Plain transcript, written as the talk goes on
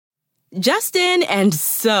Just in and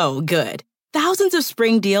so good. Thousands of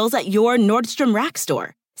spring deals at your Nordstrom Rack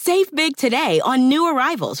store. Save big today on new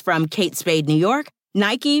arrivals from Kate Spade New York,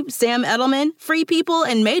 Nike, Sam Edelman, Free People,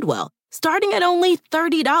 and Madewell, starting at only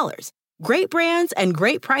 $30. Great brands and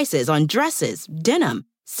great prices on dresses, denim,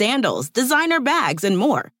 sandals, designer bags, and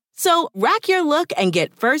more. So rack your look and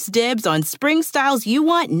get first dibs on spring styles you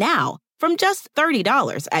want now from just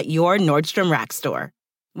 $30 at your Nordstrom Rack store.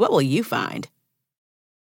 What will you find?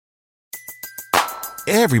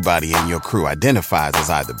 Everybody in your crew identifies as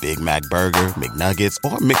either Big Mac Burger, McNuggets,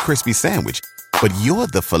 or McCrispy Sandwich. But you're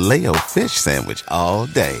the Filet-O-Fish Sandwich all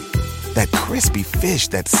day. That crispy fish,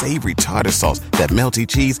 that savory tartar sauce, that melty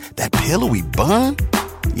cheese, that pillowy bun.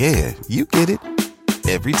 Yeah, you get it.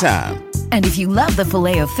 Every time. And if you love the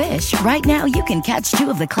Filet-O-Fish, right now you can catch two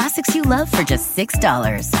of the classics you love for just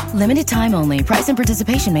 $6. Limited time only. Price and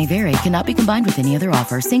participation may vary. Cannot be combined with any other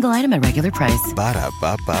offer. Single item at regular price.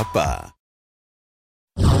 Ba-da-ba-ba-ba.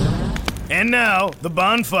 And now, The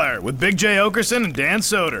Bonfire with Big J. Okerson and Dan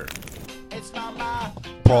Soder.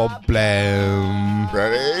 Problem.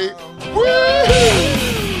 Ready?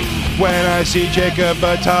 When I see Jacob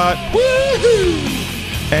Batat,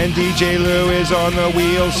 and DJ Lou is on the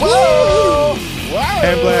wheels,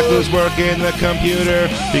 and Black Lou's working the computer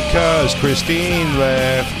because Christine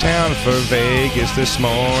left town for Vegas this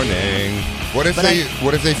morning. What if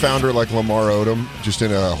they found her like Lamar Odom, just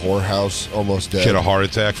in a whorehouse, almost dead? She had a heart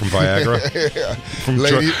attack from Viagra. Yeah.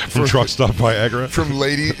 From truck stop Viagra.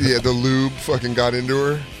 The lube fucking got into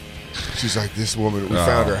her. She's like, this woman, we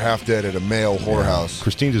found her half dead at a male whorehouse.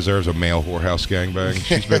 Christine deserves a male whorehouse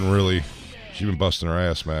gangbang. She's been busting her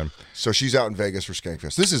ass, man. So she's out in Vegas for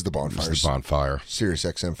Skankfest. This is The Bonfire. This is The Bonfire. Sirius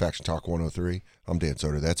XM Faction Talk 103. I'm Dan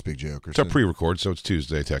Soder. That's Big J. Okerson. It's our pre-record, so it's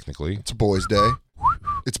Tuesday, technically. It's a boys' day.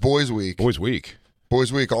 It's boys' week. Boys' week.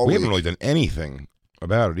 Boys' week all We week. haven't really done anything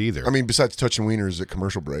about it either. I mean, besides touching wieners at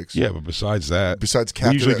commercial breaks. Yeah, but besides that. Besides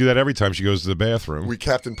we usually do that every time she goes to the bathroom. We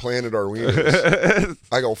Captain Planet our wieners.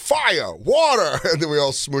 I go, fire, water, and then we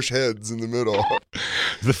all smush heads in the middle.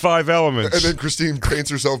 The 5 elements. And then Christine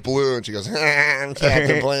paints herself blue, and she goes, I'm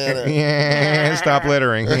Captain Planet. Yeah, stop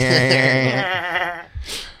littering. Yeah,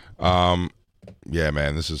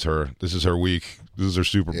 man, this is her week. This is her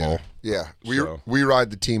Super Bowl. Yeah. We ride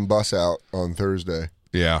the team bus out on Thursday.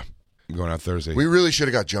 Yeah. I'm going out Thursday. We really should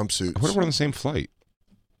have got jumpsuits. What if we're on the same flight?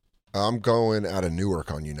 I'm going out of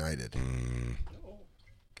Newark on United.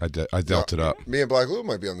 I dealt it up. Me and Black Lou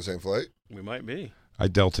might be on the same flight. We might be. I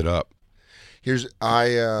dealt it up.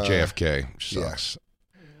 JFK sucks.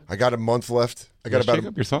 I got a month left. I got about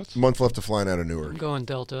your thoughts? a month left to flying out of Newark. I'm going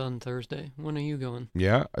Delta on Thursday. When are you going?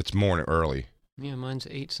 Yeah, it's morning early. Yeah, mine's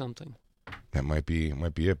 8-something. That might be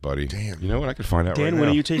it, buddy. Damn. You know what? I could find out right now. Dan, when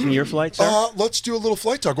are you taking your flight, sir? Let's do a little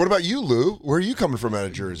flight talk. What about you, Lou? Where are you coming from out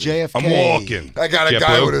of Jersey? JFK. I'm walking. I got a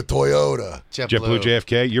guy with a Toyota. JetBlue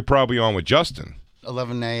JFK. You're probably on with Justin.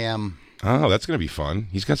 11 a.m. Oh, that's going to be fun.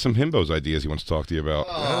 He's got some himbos ideas he wants to talk to you about.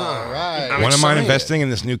 All right. When am I investing in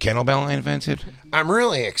this new kettlebell I invented? I'm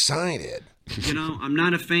really excited. You know, I'm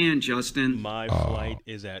not a fan, Justin. My flight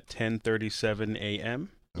is at 10:37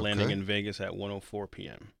 a.m., landing in Vegas at 1:04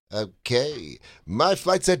 p.m. Okay. My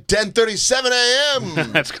flight's at 10:37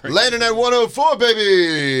 a.m. That's great. Landing at 1:04,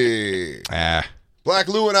 baby. Black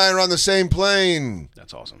Lou and I are on the same plane.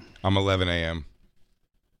 That's awesome. I'm 11 a.m.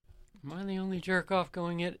 Am I the only jerk off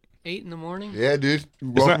going at 8 in the morning? Yeah, dude.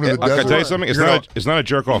 Welcome to the desert. Can I tell you something? It's not a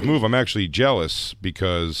jerk off move. I'm actually jealous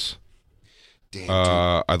because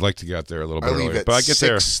I'd like to get there a little bit I leave earlier. at But I get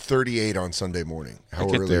there 6:38 on Sunday morning. I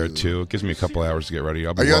get there at 2. It gives me a couple hours to get ready.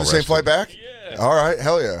 I'll be Are you on the same rested. flight back? Yeah. All right,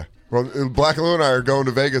 hell yeah. Well, Black Lou and I are going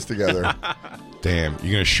to Vegas together. Damn,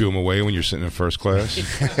 you're gonna shoo him away when you're sitting in first class?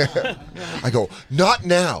 I go, not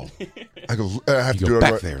now. I go, I have to do it.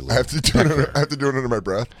 I have to do it under my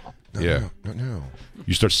breath. No, not now.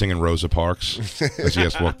 You start singing Rosa Parks as he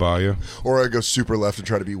has to walk by you. Or I go super left and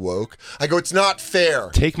try to be woke. I go, it's not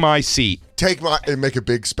fair. Take my seat. And make a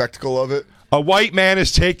big spectacle of it. A white man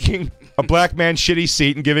is taking a black man's shitty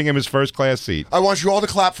seat and giving him his first class seat. I want you all to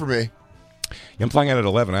clap for me. I'm flying out at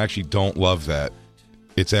 11. I actually don't love that.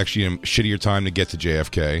 It's actually a shittier time to get to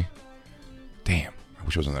JFK. Damn. I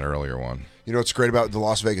wish I was on that earlier one. You know what's great about the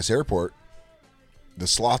Las Vegas airport? The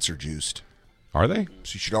slots are juiced. Are they?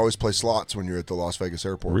 So you should always play slots when you're at the Las Vegas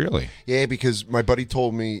airport. Really? Yeah, because my buddy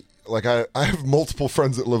told me, like, I have multiple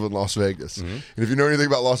friends that live in Las Vegas. Mm-hmm. And if you know anything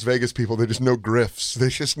about Las Vegas people, they just know grifts. They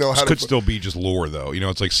just know how to... This could still be just lore, though. You know,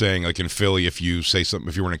 it's like saying, like in Philly, if you say something,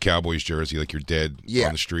 if you were in a Cowboys jersey, like you're dead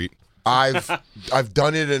on the street. I've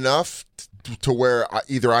done it enough to where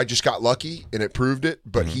either I just got lucky and it proved it,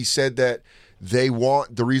 but he said that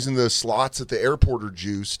the reason the slots at the airport are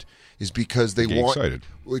juiced is because they want excited.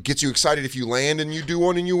 It gets you excited if you land and you do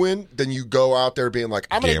one and you win. Then you go out there being like,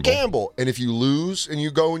 I'm going to gamble. And if you lose and you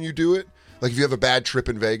go and you do it, like if you have a bad trip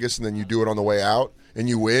in Vegas and then you do it on the way out and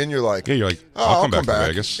you win, you're like, I'll come back to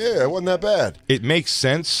Vegas. Yeah, it wasn't that bad. It makes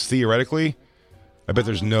sense theoretically. I bet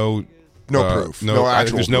there's no proof.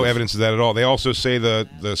 There's no evidence of that at all. They also say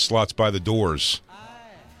the slots by the doors.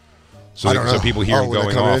 So people hear them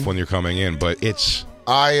going off when you're coming in, but it's.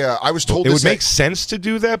 I was told it would make sense to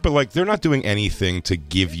do that, but like they're not doing anything to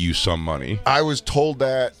give you some money. I was told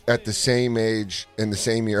that at the same age in the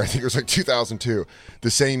same year. I think it was like 2002,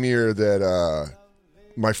 the same year that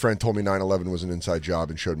my friend told me 9/11 was an inside job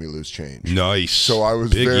and showed me loose change. Nice. So I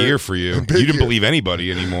was big year for you. You didn't believe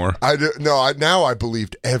anybody anymore. Now I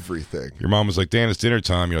believed everything. Your mom was like, "Dan, it's dinner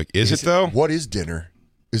time." You're like, "Is it though? What is dinner?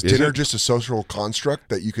 Is dinner just a social construct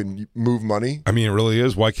that you can move money?" I mean, it really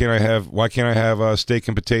is. Why can't I have steak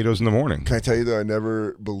and potatoes in the morning? Can I tell you that I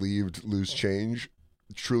never believed loose change?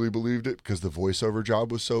 Truly believed it because the voiceover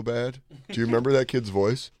job was so bad. Do you remember that kid's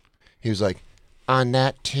voice? He was like, "On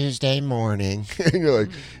that Tuesday morning," and you're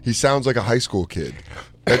like, he sounds like a high school kid.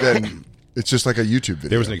 And then it's just like a YouTube video.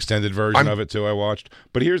 There was an extended version of it too. I watched.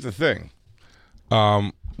 But here's the thing,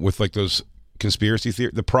 with like those conspiracy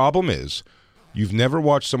theories, the problem is. You've never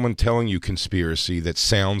watched someone telling you conspiracy that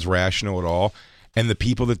sounds rational at all, and the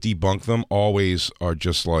people that debunk them always are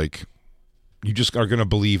just like, you just are going to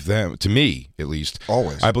believe them, to me at least.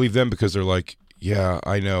 Always. I believe them because they're like, yeah,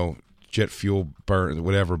 I know, jet fuel burn,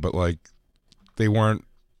 whatever, but like, they weren't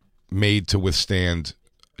made to withstand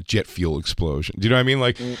a jet fuel explosion. Do you know what I mean?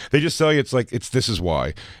 Like, they just tell you, this is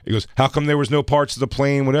why. It goes, how come there was no parts of the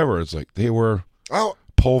plane, whatever? It's like, they were...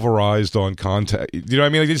 pulverized on contact. You know what I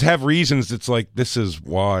mean? Like, they just have reasons. It's like, this is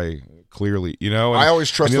why, clearly, you know? And I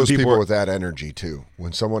always trust those people with that energy, too.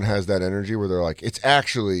 When someone has that energy where they're like, it's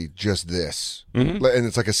actually just this. Mm-hmm. And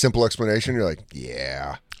it's like a simple explanation. You're like,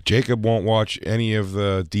 yeah. Jacob won't watch any of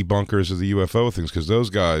the debunkers of the UFO things because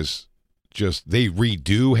those guys they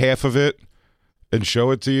redo half of it and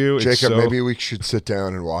show it to you. Jacob, maybe we should sit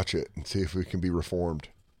down and watch it and see if we can be reformed.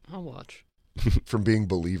 I'll watch. From being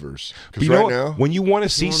believers. Because now, when you want to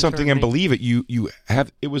see something and believe it, you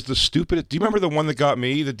have. It was the stupidest. Do you remember the one that got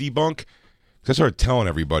me, the debunk? Because I started telling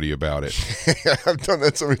everybody about it. I've done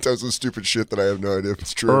that so many times with stupid shit that I have no idea if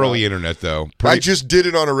it's true. Early internet, though. I just did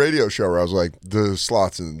it on a radio show where I was like, the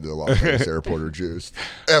slots in the Las Vegas airport are juiced.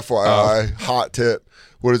 FYI, hot tip.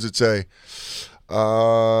 What does it say?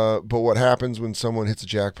 But what happens when someone hits a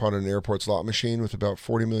jackpot in an airport slot machine with about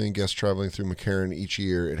 40 million guests traveling through McCarran each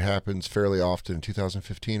year? It happens fairly often. In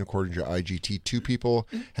 2015, according to IGT, 2 people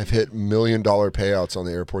have hit $1 million payouts on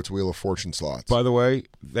the airport's Wheel of Fortune slots. By the way,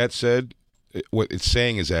 that said, what it's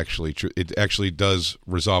saying is actually true. It actually does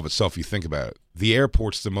resolve itself if you think about it. The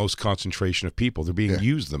airport's the most concentration of people. They're being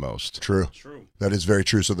used the most. True. That is very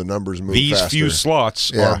true. So the numbers move These faster. few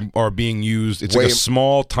slots are being used. It's like a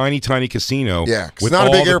small, tiny with casino with not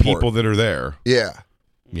all a big the airport. people that are there. Yeah.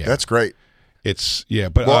 That's great.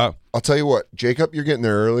 But I'll tell you what, Jacob, you're getting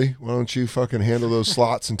there early. Why don't you fucking handle those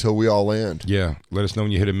slots until we all land? Yeah. Let us know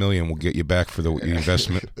when you hit $1 million. We'll get you back for the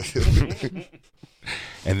investment.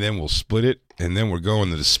 And then we'll split it, and then we're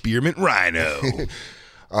going to the Spearmint Rhino.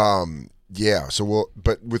 Yeah,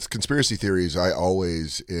 but with conspiracy theories, I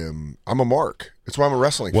always am. I'm a mark. That's why I'm a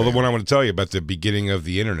wrestling fan. Well, the one I want to tell you about the beginning of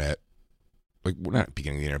the internet, like not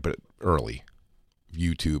beginning of the internet, but early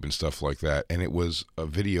YouTube and stuff like that, and it was a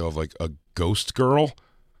video of like a ghost girl,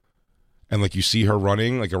 and like you see her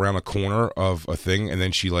running like around a corner of a thing, and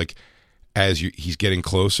then she like he's getting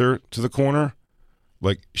closer to the corner,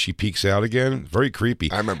 like she peeks out again. Very creepy.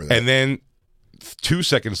 I remember that. And then 2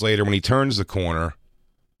 seconds later, when he turns the corner,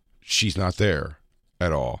 she's not there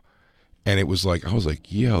at all. And it was like, I was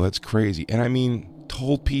like, yo, that's crazy. And I mean,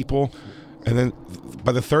 told people. And then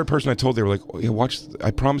by the third person I told, they were like, oh, yeah, watch.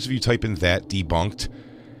 I promise if you type in that debunked.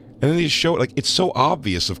 And then they just show it. Like, it's so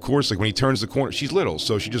obvious, of course. Like, when he turns the corner, she's little,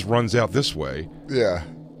 so she just runs out this way. Yeah.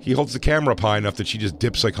 He holds the camera up high enough that she just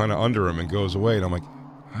dips, like, kind of under him and goes away. And I'm like,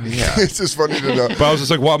 yeah. It's just funny to know. But I was just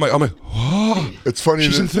like, what? I'm like, oh, it's funny.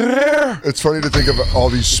 She's in thin air. It's funny to think of all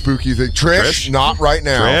these spooky things. Trish, not right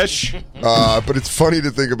now. Trish. But it's funny to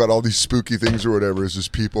think about all these spooky things or whatever. It's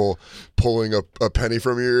just people pulling a penny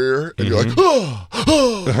from your ear, and you're like,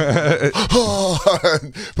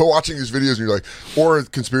 but watching these videos, and you're like, or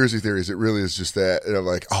conspiracy theories, it really is just that. And I'm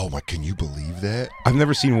like, oh my, can you believe that? I've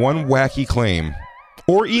never seen one wacky claim,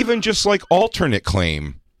 or even just like alternate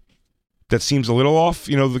claim that seems a little off,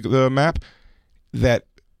 you know, the map, that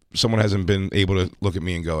someone hasn't been able to look at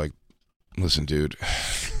me and go like, listen, dude,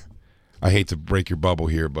 I hate to break your bubble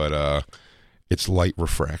here, but It's light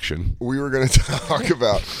refraction. We were going to talk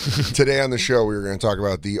about, today on the show, we were going to talk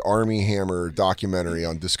about the Armie Hammer documentary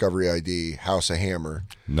on Discovery ID, House of Hammer.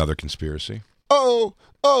 Another conspiracy. I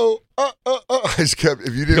just kept,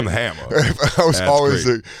 if you didn't. Become Hammer.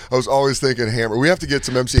 I was always thinking Hammer. We have to get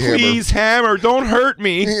some MC Hammer. Please, Hammer, don't hurt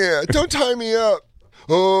me. Yeah, don't tie me up.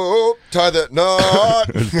 Oh, tie that knot.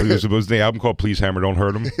 It was the album called Please, Hammer, Don't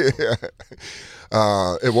Hurt Him. Yeah.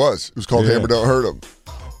 It was called Hammer, Don't Hurt Him.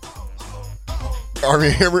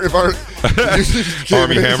 Armie Hammer, Armie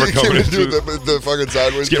Hammer coming into the fucking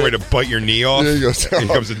sideways. He's getting ready to bite your knee off. Yeah, he goes, he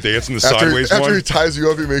comes to dance in the sideways one. After he ties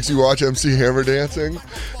you up, he makes you watch MC Hammer dancing.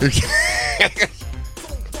 The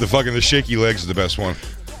shaky legs is the best one.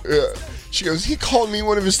 Yeah. She goes, he called me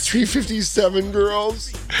one of his 357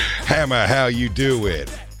 girls. Hammer, how you do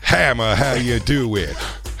it? Hammer, how you do it?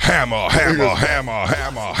 Hammer, hammer, goes, hammer,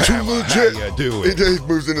 hammer, too hammer, legit. how you do it? He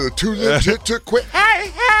moves into the too legit to quit.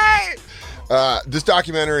 Hey! This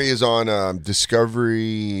documentary is on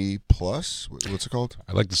Discovery Plus. What's it called?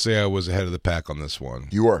 I'd like to say I was ahead of the pack on this one.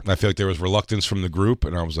 You were. I feel like there was reluctance from the group,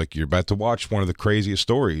 and I was like, you're about to watch one of the craziest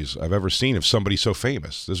stories I've ever seen of somebody so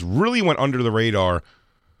famous. This really went under the radar.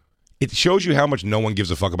 It shows you how much no one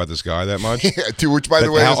gives a fuck about this guy that much. Yeah, dude, which, by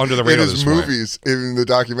the way, under the radar in his movies, in the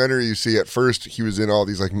documentary you see at first, he was in all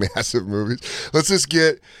these like massive movies. Let's just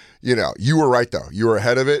get... you were right, though. You were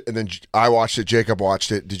ahead of it, and then I watched it. Jacob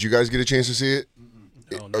watched it. Did you guys get a chance to see it?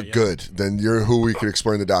 No, good. Then you're who we could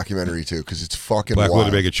explain the documentary to, because it's fucking Black wild.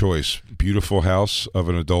 would make a choice. Beautiful House of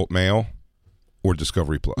an Adult Male or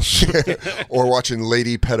Discovery Plus. Or watching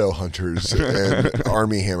Lady Pedo Hunters and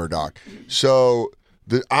Armie Hammer doc. So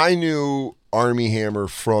I knew Armie Hammer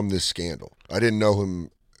from this scandal. I didn't know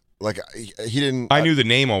him. Like, he didn't... I knew the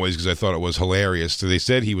name always because I thought it was hilarious. So they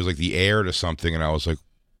said he was like the heir to something, and I was like,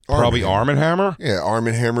 probably Arm & Hammer? Yeah, Arm &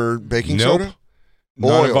 Hammer baking nope. soda?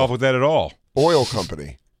 Not involved with that at all. Oil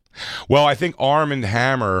company. Well, I think Arm &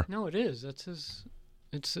 Hammer... No, it is. That's his...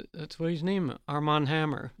 That's what he's named, Armand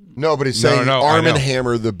Hammer. No, but he's saying no, Arm &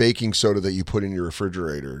 Hammer, the baking soda that you put in your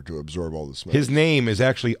refrigerator to absorb all the smoke. His name is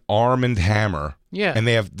actually Arm & Hammer. Yeah. And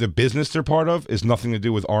they have the business they're part of is nothing to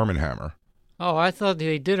do with Arm & Hammer. Oh, I thought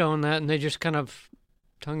they did own that, and they just kind of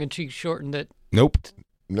tongue-in-cheek shortened it. Nope.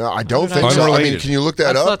 No, I don't think so. I mean, can you look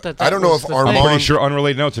that up? I don't know if Armand... I'm pretty sure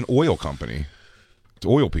unrelated. No, it's an oil company. It's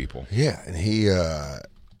oil people. Yeah, and he...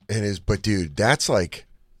 But, dude, that's like...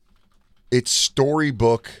 It's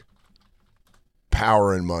storybook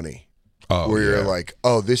power and money. Oh, where you're like,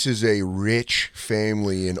 oh, this is a rich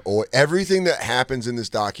family, and everything that happens in this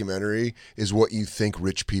documentary is what you think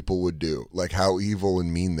rich people would do, like how evil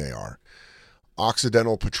and mean they are.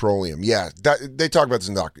 Occidental Petroleum, they talk about this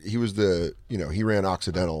in doc. He was he ran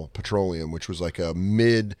Occidental Petroleum, which was like a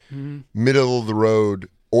middle of the road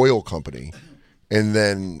oil company, and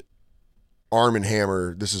then Arm &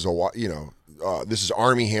 Hammer. This is this is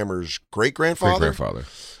Armie Hammer's great grandfather.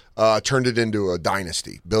 Turned it into a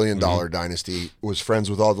dynasty, billion-dollar dynasty. Was friends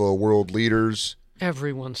with all the world leaders.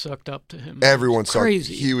 Everyone sucked up to him. Everyone sucked.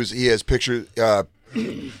 Crazy. He has pictures.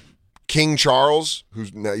 King Charles,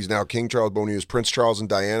 he's now King Charles, but when he was Prince Charles and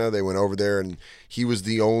Diana, they went over there, and he was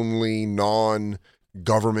the only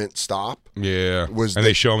non-government stop. Yeah,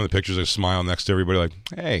 they show him the pictures of a smile next to everybody, like,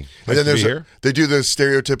 "Hey, nice and then to be here." They do the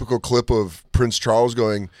stereotypical clip of Prince Charles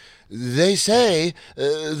going, "They say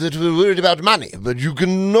that we're worried about money, but you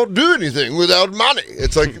cannot do anything without money."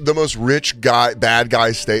 It's like the most rich guy, bad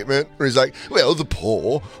guy statement, where he's like, well, the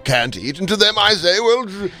poor can't eat, and to them I say, well,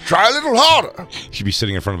 try a little harder. You should be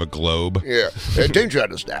sitting in front of a globe. Yeah. Don't you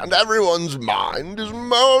understand? Everyone's mind is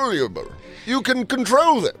malleable. You can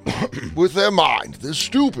control them with their mind. They're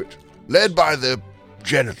stupid, led by their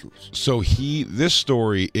genitals. So this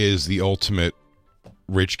story is the ultimate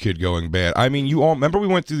rich kid going bad. I mean, you all remember we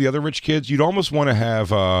went through the other rich kids? You'd almost want to have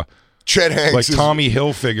Chet Hanks, like Tommy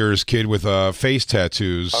Hilfiger's kid with face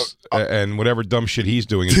tattoos and whatever dumb shit he's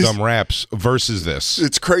doing and dumb raps versus this.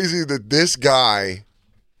 It's crazy that this guy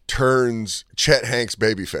turns Chet Hanks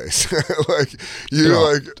babyface.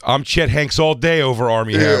 I'm Chet Hanks all day over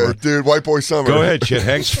Armie Hammer. Dude, white boy summer. Go ahead, Chet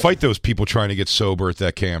Hanks. Fight those people trying to get sober at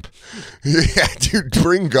that camp. Yeah, dude,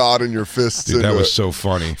 bring God in your fists. Dude, that was so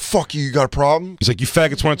funny. Fuck you got a problem? He's like, you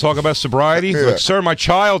faggots want to talk about sobriety? Yeah. Like, sir, my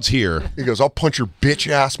child's here. He goes, I'll punch your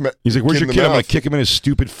bitch ass. He's like, where's your kid? I'm going to kick him in his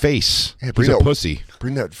stupid face. Yeah, he's a pussy.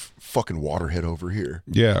 Bring that fucking waterhead over here.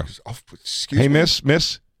 Yeah. Excuse me?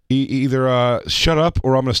 miss. Either shut up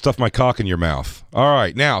or I'm going to stuff my cock in your mouth. All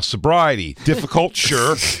right, now, sobriety. Difficult,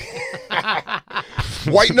 sure.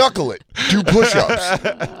 White knuckle it. Do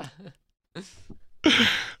push-ups.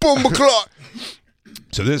 Boom, clot.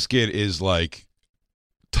 So this kid is like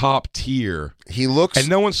top tier. He looks, and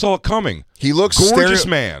no one saw it coming. He looks gorgeous,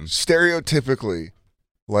 man. Stereotypically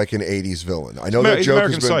like an '80s villain. I know that he's joke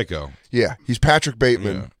American has been, Psycho. Yeah, he's Patrick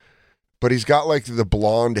Bateman, but he's got like the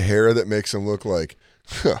blonde hair that makes him look like,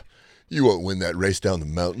 you won't win that race down the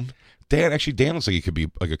mountain. Dan looks like he could be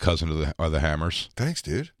like a cousin of the Hammers. Thanks,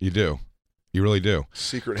 dude. You do. You really do.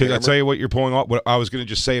 Secret Hammer. Hammer. I tell you what you're pulling off. What I was going to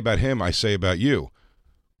just say about him, I say about you.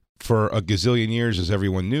 For a gazillion years, as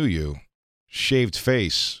everyone knew you, shaved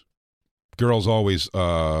face, girls always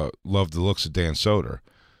loved the looks of Dan Soder.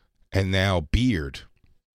 And now beard,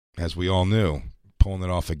 as we all knew, pulling it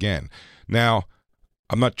off again. Now,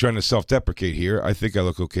 I'm not trying to self-deprecate here. I think I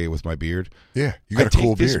look okay with my beard. Yeah, you got a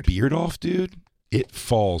cool beard. beard. This beard off, dude, it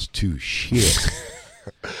falls to shit.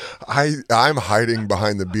 I'm hiding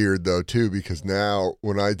behind the beard though too, because now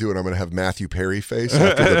when I do it, I'm going to have Matthew Perry face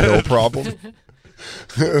after the pill problem.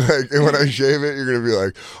 Like, and when I shave it, you're going to be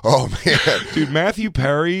like, "Oh man, dude!" Matthew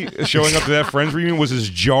Perry showing up to that Friends reunion was as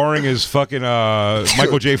jarring as fucking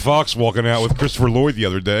Michael J. Fox walking out with Christopher Lloyd the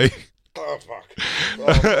other day. Oh fuck!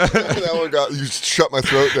 Oh, that one got you. Shut my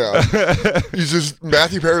throat down. He's just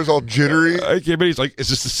Matthew Perry's all jittery. I can't. But he's like, "Is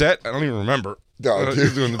this the set?" I don't even remember. No,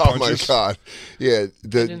 dude, doing the oh my punches. god! Yeah, I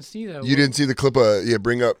didn't see that. You didn't see the clip of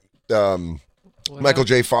bring up Michael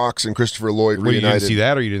J. Fox and Christopher Lloyd Well, reunited. you didn't see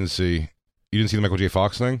that, or you didn't see the Michael J.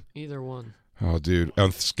 Fox thing? Either one. Oh, dude! On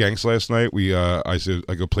Skanks last night, I said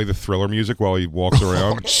I go play the Thriller music while he walks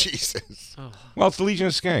around. Oh Jesus! Oh. Well, it's the Legion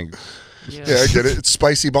of Skanks. Yeah, I get it. It's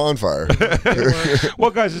Spicy Bonfire. Well,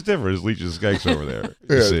 guys, it's different. It's Legion of Skanks over there.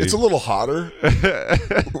 Yeah, it's a little hotter.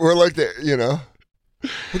 We're like that,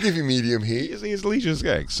 We'll give you medium heat. He's Legion of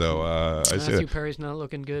Skanks, so I say Matthew Perry's not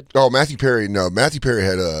looking good. Oh, Matthew Perry. No, Matthew Perry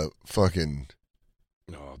had a fucking.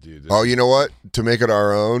 Oh, dude. Oh, you know what? To make it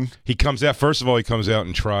our own. He comes out. First of all, he comes out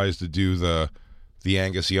and tries to do the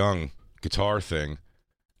Angus Young guitar thing.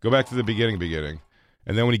 Go back to the beginning.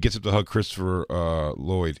 And then when he gets up to hug Christopher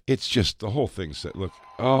Lloyd, it's just the whole thing. Look,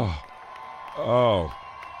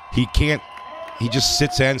 he can't. He just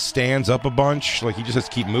sits and stands up a bunch. Like he just has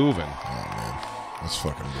to keep moving. Oh man, that's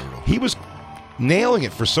fucking brutal. He was nailing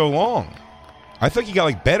it for so long. I think he got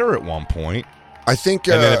like better at one point. I think,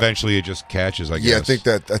 and then eventually it just catches. I guess. Yeah, I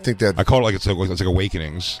think that. I call it it's like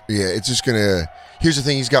Awakenings. Yeah, it's just gonna. Here's the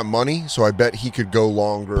thing: he's got money, so I bet he could go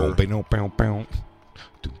longer.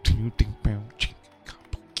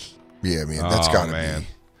 Yeah, man, that's gotta be.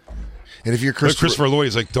 And if you're Christopher Lloyd,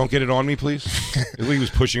 he's like, "Don't get it on me, please." He was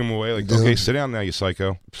pushing him away, like, "Okay, sit down now, you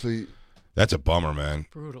psycho." Please. That's a bummer, man.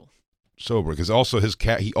 Brutal. Sober, because also his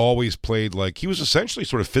cat, he always played like he was essentially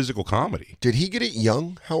sort of physical comedy. Did he get it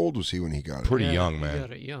young? How old was he when he got it? Pretty young, man. He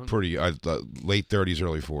got it young. Pretty late 30s,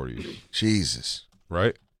 early 40s. Jesus.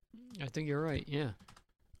 Right? I think you're right. Yeah.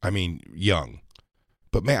 I mean, young.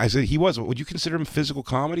 But man, I said he was. Would you consider him physical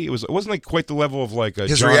comedy? It wasn't like quite the level of like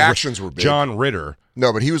his reactions were big. John Ritter.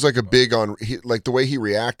 No, but he was like a big on like the way he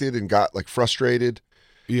reacted and got like frustrated.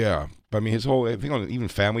 Yeah, but I mean his whole. I think on even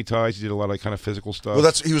Family Ties, he did a lot of kind of physical stuff.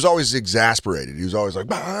 Well, he was always exasperated. He was always like,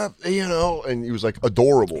 and he was like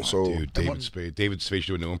adorable. Oh, so dude, David Spade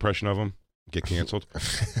do a new impression of him. Get canceled.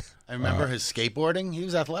 I remember his skateboarding. He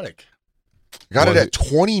was athletic. Got it at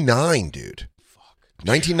 29, dude.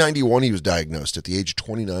 1991, he was diagnosed at the age of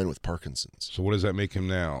 29 with Parkinson's. So what does that make him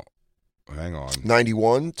now? Hang on.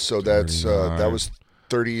 91, so that's that was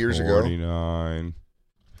 30 years 49,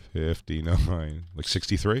 59, like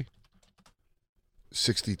 63?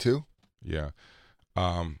 62? Yeah.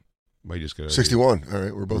 I just got 61. All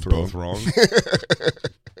right, we're both wrong.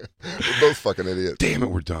 We're both fucking idiots. Damn it,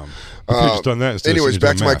 we're dumb. We could have just done that. Anyways,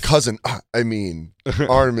 back to my cousin.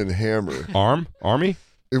 Arm and Hammer. Army?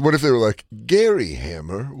 What if they were like, Gary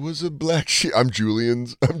Hammer was a black sheep? I'm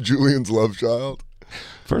Julian's love child.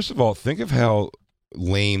 First of all, think of how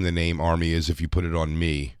lame the name Army is if you put it on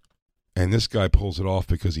me. And this guy pulls it off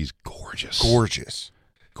because he's gorgeous.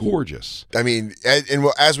 Gorgeous. I mean, and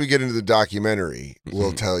as we get into the documentary,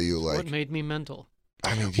 we'll tell you like what made me mental.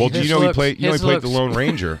 I mean, well, do you know he played the Lone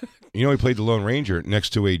Ranger? You know he played the Lone Ranger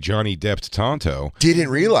next to a Johnny Depp Tonto. Didn't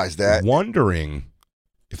realize that. Wondering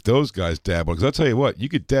if those guys dabble, because I'll tell you what, you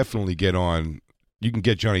could definitely get on. You can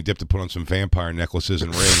get Johnny Depp to put on some vampire necklaces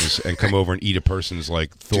and rings and come over and eat a person's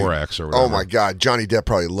like thorax or whatever. Oh my God, Johnny Depp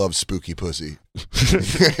probably loves spooky pussy.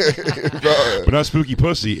 But not spooky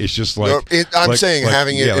pussy. It's just like I'm saying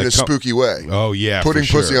having it in a spooky way. Oh yeah, putting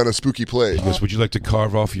pussy on a spooky plate. He goes, would you like to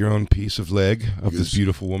carve off your own piece of leg of this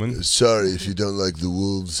beautiful woman? Sorry if you don't like the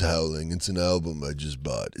wolves howling. It's an album I just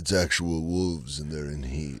bought. It's actual wolves and they're in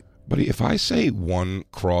heat. Buddy, if I say one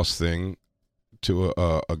cross thing to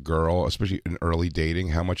a girl, especially in early dating,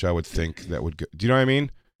 how much I would think that would go. Do you know what I mean?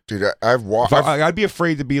 Dude, I've walked. I'd be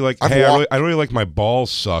afraid to be like, hey, I don't really like my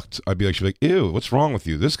balls sucked. I'd be like, she'd be like, ew, what's wrong with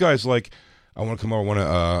you? This guy's like, I want to come over,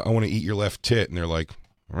 I want to eat your left tit, and they're like,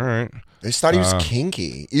 all right. They just thought he was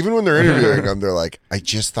kinky. Even when they're interviewing him, they're like, I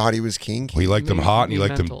just thought he was kinky. Well, he liked them hot and he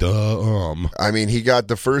liked them dumb. I mean, he got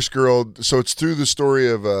the first girl. So it's through the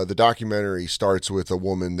story of the documentary starts with a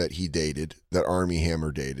woman that he dated, that Armie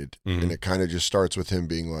Hammer dated. Mm-hmm. And it kind of just starts with him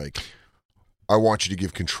being like, I want you to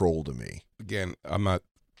give control to me. Again, I'm not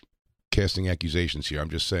casting accusations here. I'm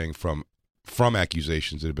just saying from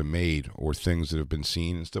accusations that have been made or things that have been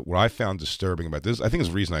seen and stuff. What I found disturbing about this, I think is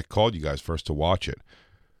the reason I called you guys first to watch it.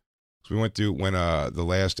 So we went through when the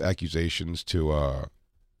last accusations to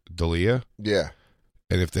Dalia. Yeah.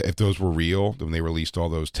 And if those were real, when they released all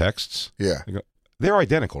those texts. Yeah. They're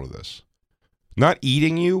identical to this. Not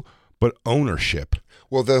eating you, but ownership.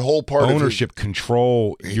 Well, the whole part ownership,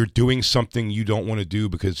 control. You're doing something you don't want to do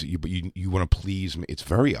because you want to please me. It's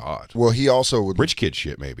very odd. Well, he also would rich kid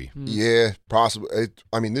shit, maybe. Yeah, possibly.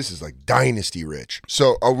 I mean, this is like dynasty rich.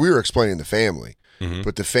 So we were explaining the family,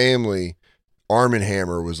 but the family, Armie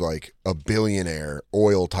Hammer was like a billionaire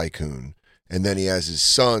oil tycoon, and then he has his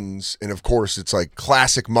sons, and of course, it's like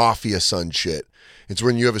classic mafia son shit. It's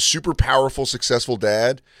when you have a super powerful, successful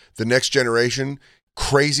dad, the next generation,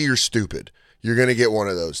 crazy or stupid. You're going to get one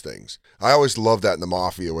of those things. I always love that in the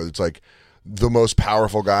mafia where it's like the most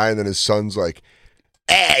powerful guy and then his son's like,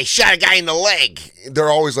 hey, I shot a guy in the leg.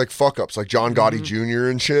 They're always like fuck ups, like John Gotti Jr.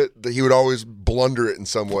 and shit. That he would always blunder it in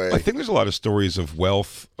some way. I think there's a lot of stories of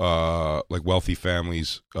wealth, like wealthy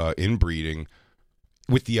families inbreeding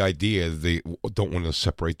with the idea that they don't want to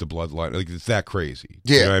separate the bloodline. Like it's that crazy.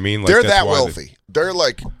 Yeah. You know what I mean? Like, they're that wealthy. They're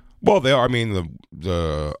like. Well, they are. I mean,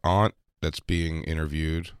 the aunt that's being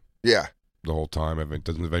interviewed. Yeah. The whole time,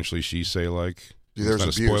 doesn't eventually she say like, there's not a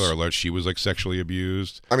abuse. spoiler alert, she was like sexually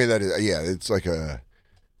abused. I mean that is it's like a.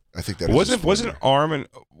 I think that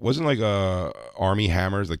wasn't like Armie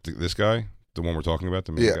Hammers like this guy, the one we're talking about,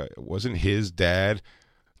 the main guy. Wasn't his dad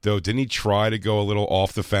though? Didn't he try to go a little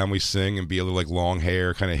off the family sing and be a little like long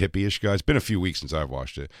hair kind of hippie-ish guy? It's been a few weeks since I've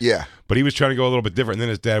watched it. Yeah, but he was trying to go a little bit different. And then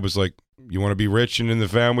his dad was like, "You want to be rich and in the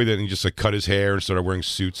family?" Then he just like cut his hair and started wearing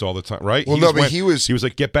suits all the time, right? Well, he was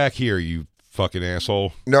like, "Get back here, you fucking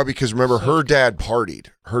asshole." No, because remember, her dad partied.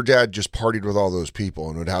 Her dad just partied with all those people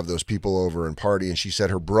and would have those people over and party. And she said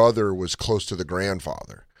her brother was close to the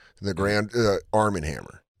grandfather, Armie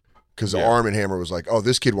Hammer. Because Armie Hammer was like, oh,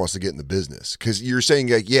 this kid wants to get in the business. Because you're saying,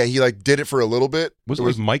 like, yeah, he like did it for a little bit. Was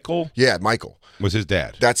it Michael? Yeah, Michael. Was his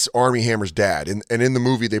dad. That's Armie Hammer's dad. And in the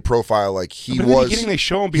movie, they profile like he but was. In the beginning, they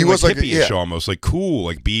show him being like hippie-ish almost. Like cool,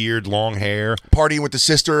 like beard, long hair. Partying with the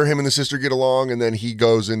sister. Him and the sister get along. And then he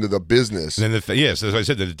goes into the business. And then so as I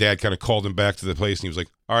said, the dad kind of called him back to the place and he was like,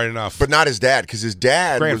 all right, enough. But not his dad. Because his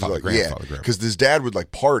dad grandfather. Because his dad would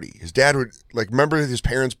like party. His dad would like, remember his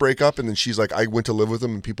parents break up and then she's like, I went to live with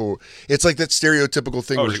him and people, it's like that stereotypical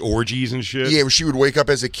thing. Like orgies and shit? Yeah, where she would wake up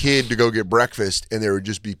as a kid to go get breakfast and there would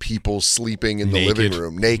just be people sleeping in the living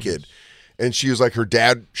room naked. And she was like, her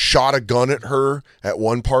dad shot a gun at her at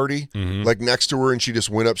one party, like next to her, and she just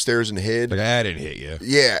went upstairs and hid. Like, I didn't hit you.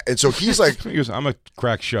 Yeah, and so he's like, he goes, I'm a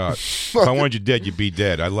crack shot. If I wanted you dead, you'd be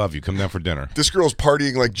dead. I love you. Come down for dinner. This girl's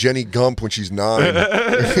partying like Jenny Gump when she's 9.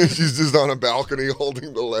 She's just on a balcony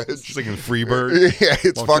holding the ledge. She's like in Freebird. Yeah,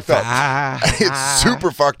 it's fucked up. It's super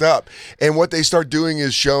fucked up. And what they start doing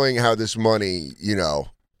is showing how this money,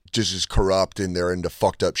 just is corrupt and they're into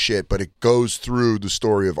fucked up shit. But it goes through the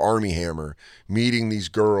story of Armie Hammer meeting these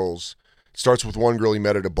girls. It starts with one girl he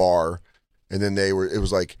met at a bar. And then it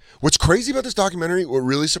was like, what's crazy about this documentary, what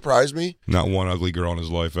really surprised me? Not one ugly girl in his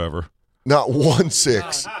life ever. Not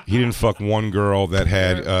 1-6. He didn't fuck one girl that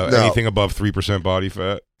had anything above 3% body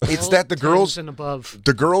fat. It's that the girls and above.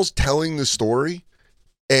 The girl's telling the story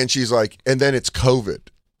and she's like, and then it's COVID.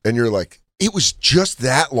 And you're like, it was just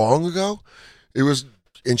that long ago?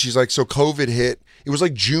 And she's like, so COVID hit. It was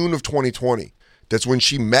like June of 2020. That's when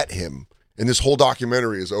she met him. And this whole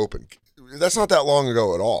documentary is open. That's not that long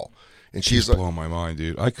ago at all. And she's like, blowing my mind,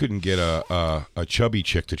 dude. I couldn't get a chubby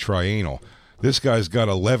chick to try anal. This guy's got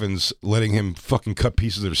 11s letting him fucking cut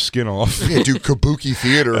pieces of their skin off. Yeah, do kabuki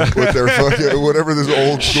theater with their fucking, whatever this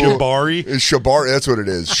old school. Shibari? It's Shibari, that's what it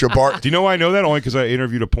is. Shibari. Do you know why I know that? Only because I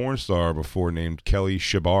interviewed a porn star before named Kelly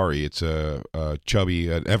Shibari. It's an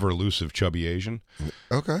ever elusive chubby Asian.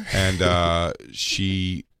 Okay. And I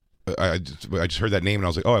just heard that name and I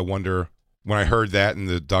was like, oh, I wonder. When I heard that in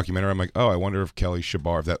the documentary, I'm like, oh, I wonder if Kelly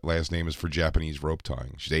Shibari, if that last name is for Japanese rope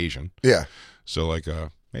tying. She's Asian. Yeah. So like,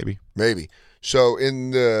 maybe. So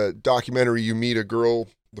in the documentary, you meet a girl.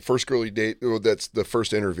 The first girl you date, that's the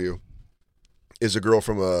first interview, is a girl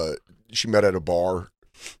she met at a bar.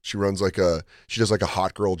 She runs she does like a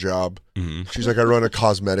hot girl job. Mm-hmm. She's like, I run a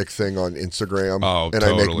cosmetic thing on Instagram, and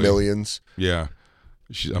totally. I make millions. Yeah.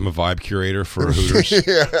 I'm a vibe curator for Hooters.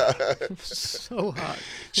 Yeah. So hot.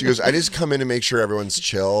 She goes, I just come in and make sure everyone's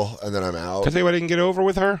chill, and then I'm out. Can I tell you what I didn't get over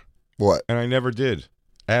with her? What? And I never did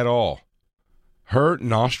at all. Her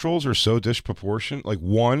nostrils are so disproportionate. Like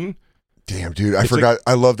one. Damn, dude. I forgot.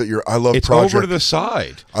 I love that I love it's Project. Over to the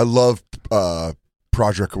side. I love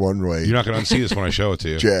Project One Way. You're not going to unsee this when I show it to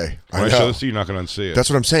you. Jay. When I show this to you, you're not going to unsee it. That's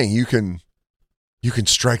what I'm saying. You can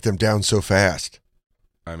strike them down so fast.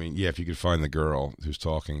 I mean, yeah, if you could find the girl who's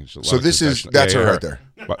talking. So that's her right there.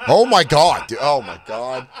 Oh my God. Dude. Oh my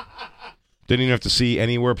God. Didn't even have to see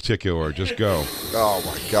anywhere particular. Just go. Oh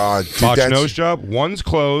my God. Dude, Botch nose job. One's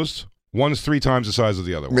closed. One's 3 times the size of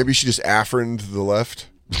the other one. Maybe she just affroned the left.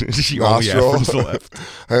 She only affrons the left.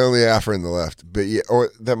 I only affron the left. But yeah,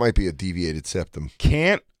 or that might be a deviated septum.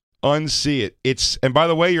 Can't unsee it. And by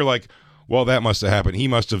the way, you're like, well, that must have happened. He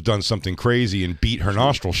must have done something crazy and beat her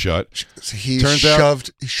nostril shut. He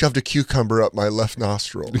shoved a cucumber up my left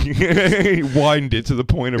nostril. He widened it to the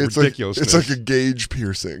point of ridiculousness. It's like a gauge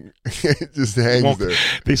piercing. It just hangs there.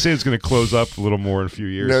 They say it's going to close up a little more in a few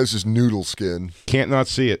years. No, it's just noodle skin. Can't not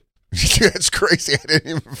see it. It's crazy. I didn't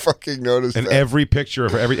even fucking notice and that. Every picture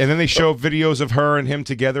of her, and then they show videos of her and him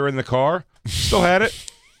together in the car. Still had it.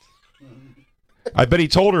 I bet he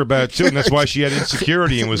told her about it too, and that's why she had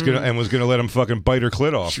insecurity and was gonna let him fucking bite her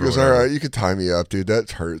clit off. She goes, "All right, you can tie me up, dude. That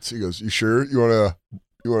hurts." He goes, "You sure? You want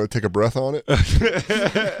to take a breath on it?"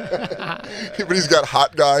 But he's got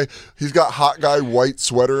hot guy white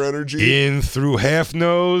sweater energy. In through half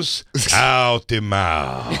nose, out the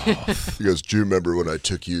mouth. He goes, "Do you remember when I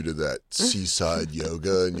took you to that seaside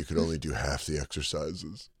yoga and you could only do half the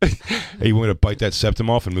exercises?" Hey, you want to bite that septum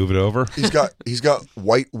off and move it over? He's got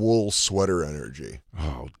white wool sweater energy.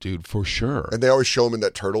 Oh, dude, for sure. And they always show him in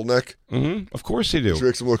that turtleneck. Mm-hmm. Of course they do. Which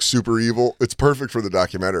makes him look super evil. It's perfect for the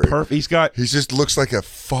documentary. He just looks like a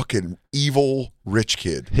fucking evil rich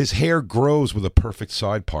kid. His hair grows with a perfect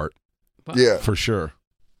side part. Yeah, for sure.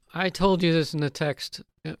 I told you this in the text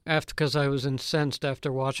because I was incensed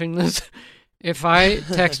after watching this. If I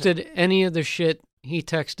texted any of the shit he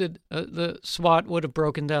texted, the SWAT would have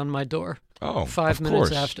broken down my door. Oh, 5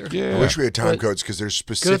 minutes after. Yeah. I wish we had time codes because there's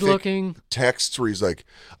specific texts where he's like,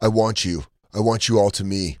 I want you all to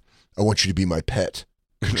me. I want you to be my pet,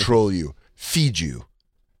 control you, feed you.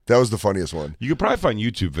 That was the funniest one. You could probably find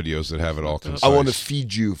YouTube videos that have it all concise. I want to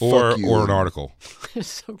feed you, or fuck you. Or an article.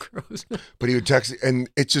 It's so gross. But he would text, and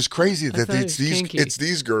it's just crazy that it's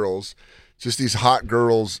these girls, just these hot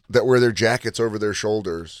girls that wear their jackets over their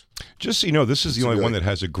shoulders. Just so you know, this is the only one that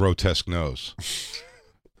has a grotesque nose.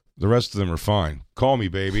 The rest of them are fine. Call me,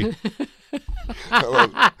 baby. I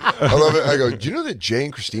love it. I go, do you know that Jay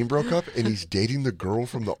and Christine broke up and he's dating the girl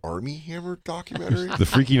from the Army Hammer documentary? The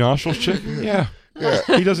freaky nostrils chick? Yeah.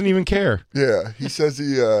 He doesn't even care. Yeah. He says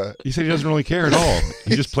he said he doesn't really care at all.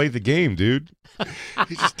 He just played the game, dude.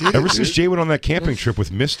 He just did Ever since Jay went on that camping trip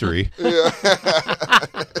with Mystery. Yeah.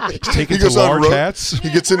 He's taken to large hats.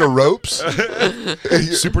 He gets into ropes.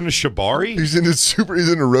 Super into Shibari. He's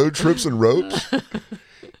into road trips and ropes.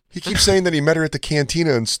 He keeps saying that he met her at the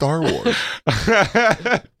cantina in Star Wars.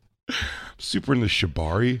 Super into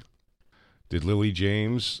Shibari. Did Lily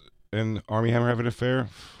James and Armie Hammer have an affair?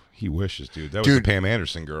 He wishes, dude. That was the Pam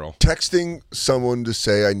Anderson girl. Texting someone to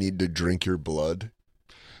say, I need to drink your blood.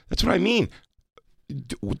 That's what I mean.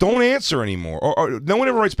 Don't answer anymore. Or no one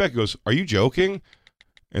ever writes back and goes, are you joking?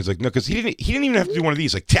 And it's like, no, because he didn't even have to do one of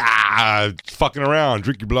these, like, fucking around,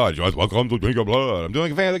 drink your blood. Welcome to drink your blood. I'm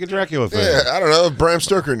doing like a Dracula thing. Yeah, I don't know, Bram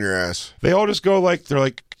Stoker in your ass. They all just go like, they're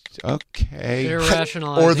like, okay. They're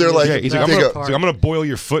rationalizing. Or they're like, he's like, I'm going to boil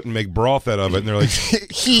your foot and make broth out of it. And they're like,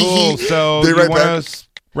 cool, so you want to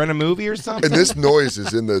rent a movie or something? And this noise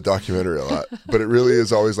is in the documentary a lot, but it really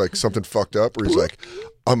is always like something fucked up where he's like,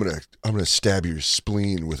 I'm gonna stab your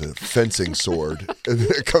spleen with a fencing sword. And then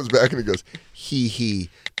it comes back and it goes, he,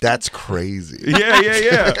 that's crazy. Yeah.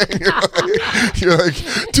 You're like,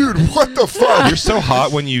 dude, what the fuck? You're so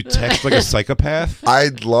hot when you text like a psychopath. I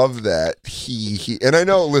love that. He and I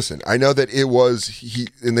know that it was he,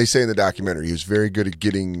 and they say in the documentary he was very good at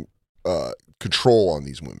getting control on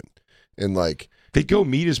these women. And like they'd go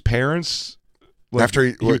meet his parents after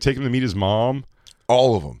he would take him to meet his mom.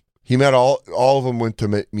 All of them. He met all of them went to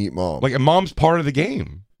meet mom. Like, and mom's part of the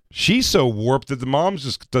game. She's so warped that the mom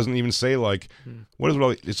just doesn't even say, like, what is it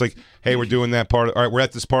all? It's like, hey, we're doing that part. All right, we're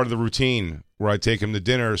at this part of the routine where I take him to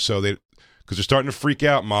dinner because because they're starting to freak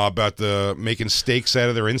out, Ma, about the making steaks out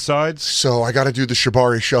of their insides. So I got to do the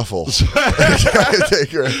Shibari shuffle. I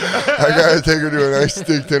gotta take her to a nice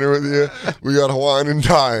steak dinner with you. We got to wine and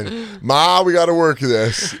dine. Ma, we got to work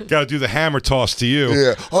this. Got to do the hammer toss to you.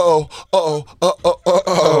 Yeah.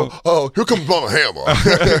 Here comes Mama Hammer.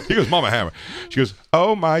 Here goes Mama Hammer. She goes,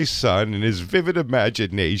 oh, my son and his vivid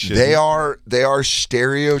imagination. They are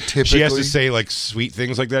stereotypically. She has to say like sweet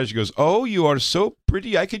things like that. She goes, oh, you are so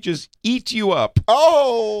pretty, I could just eat you up.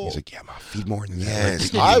 Oh. He's like, yeah, Ma, feed more than that.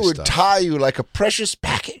 Yes, I would tie you like a precious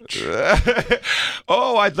package.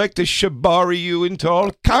 Oh, I'd like to shibari you into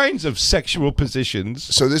all kinds of sexual positions.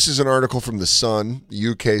 So this is an article from The Sun,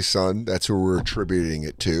 UK Sun. That's who we're attributing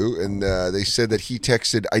it to. And they said that he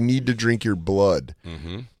texted, I need to drink your blood.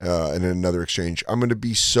 In another exchange. I'm going to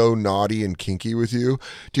be so naughty and kinky with you.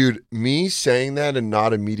 Dude, me saying that and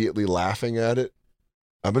not immediately laughing at it,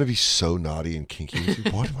 I'm going to be so naughty and kinky with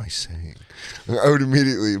you. What am I saying? I would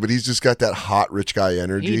immediately, but he's just got that hot rich guy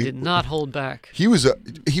energy. He did not hold back. He was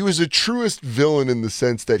a truest villain in the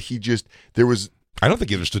sense that I don't think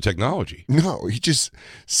he understood technology. No, he just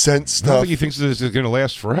sent stuff. I don't think he thinks this is going to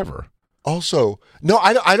last forever. Also, no,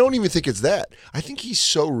 I don't even think it's that. I think he's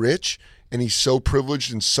so rich and he's so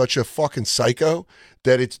privileged and such a fucking psycho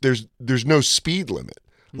that there's no speed limit.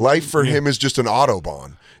 Life for him is just an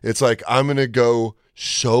Autobahn. It's like, I'm going to go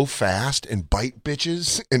so fast and bite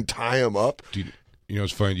bitches and tie them up. Dude, you know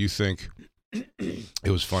what's funny? Do you think it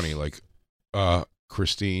was funny? Like,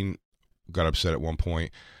 Christine got upset at one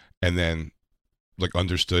point and then like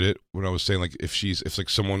understood it when I was saying like if like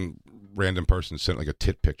someone random person sent like a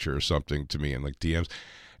tit picture or something to me in like DMs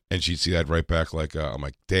and she'd see that right back like I'm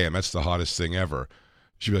like, damn, that's the hottest thing ever.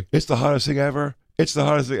 She'd be like, it's the hottest thing ever. It's the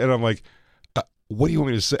hottest thing. And I'm like, what do you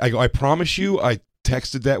want me to say? I go, I promise you, I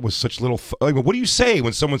texted that with such little. Like, what do you say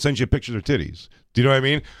when someone sends you a picture of their titties? Do you know what I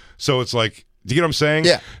mean? So it's like, do you get what I'm saying?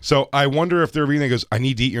 Yeah. So I wonder if they're reading that goes, I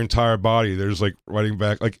need to eat your entire body. There's like writing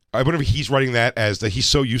back. Like, I wonder if he's writing that as that he's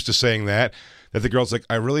so used to saying that the girl's like,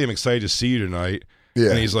 I really am excited to see you tonight. Yeah.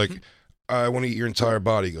 And he's like, I want to eat your entire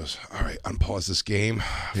body. He goes, all right, unpause this game.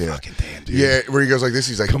 Yeah. Fucking damn, dude. Yeah, where he goes like this.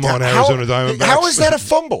 He's like, come on, Arizona Diamondbacks. How is that a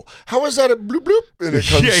fumble? How is that a bloop bloop? And it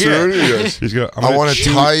comes through. And he goes, I want to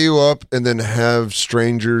tie you up and then have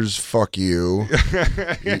strangers fuck you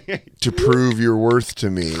to prove your worth to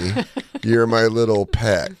me. You're my little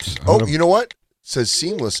pet. Oh, you know what? It says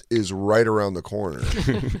Seamless is right around the corner.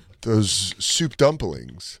 Those soup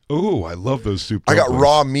dumplings. Ooh, I love those soup dumplings. I got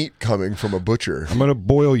raw meat coming from a butcher. I'm going to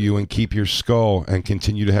boil you and keep your skull and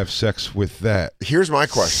continue to have sex with that. Here's my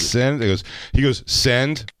question. Send. He goes,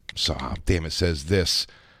 send. So, damn, it says this.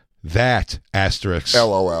 That asterisk.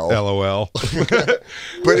 LOL. LOL.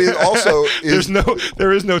 But it also is...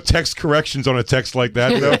 There is no text corrections on a text like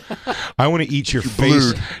that, though. I want to eat your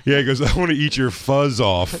face. Yeah, he goes, I want to eat your fuzz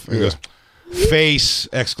off. He goes... Face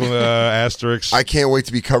asterisk. I can't wait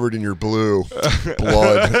to be covered in your blue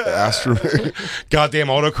blood asterisk. Goddamn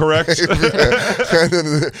autocorrect.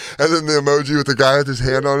 and then the emoji with the guy with his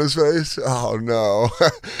hand on his face. Oh no.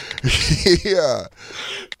 Yeah.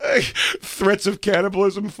 Threats of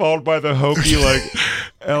cannibalism followed by the hokey like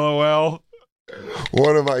LOL.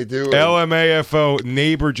 What am I doing? LMAFO.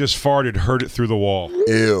 Neighbor just farted. Heard it through the wall.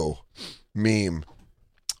 Ew. Meme.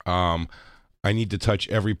 I need to touch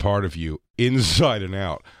every part of you, inside and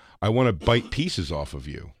out. I want to bite pieces off of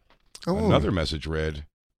you. Oh. Another message read,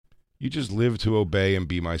 you just live to obey and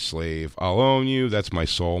be my slave. I'll own you. That's my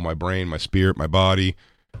soul, my brain, my spirit, my body.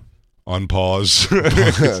 Unpause.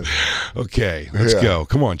 Okay, let's go.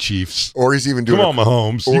 Come on, Chiefs. Or he's even doing Come on,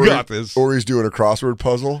 Mahomes. You got this. Or he's doing a crossword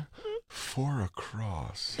puzzle. For a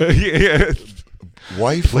cross. Yeah.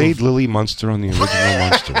 Wife played Lily Munster on the original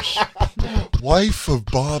Munsters. Wife of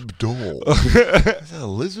Bob Dole. Is that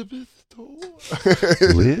Elizabeth Dole?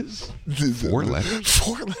 Liz? 4 letters?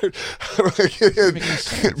 4 letters.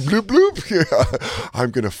 Bloop bloop. Yeah.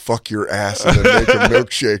 I'm going to fuck your ass and then make a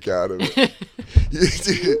milkshake out of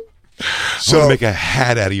it. So I'm going to make a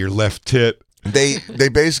hat out of your left tit. They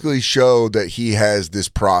basically show that he has this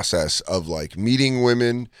process of like meeting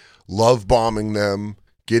women, love bombing them,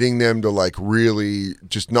 getting them to like really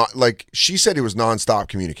just not like she said it was nonstop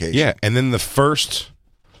communication. Yeah, and then the first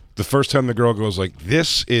time the girl goes like,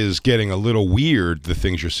 "This is getting a little weird." The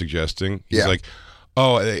things you're suggesting, he's like,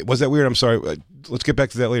 "Oh, was that weird? I'm sorry. Let's get back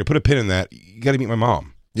to that later. Put a pin in that. You got to meet my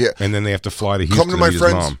mom." Yeah, and then they have to fly to Houston.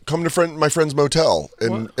 Come to my friend's motel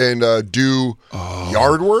and do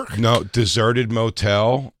yard work. No, deserted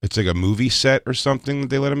motel. It's like a movie set or something that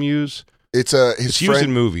they let him use. It's used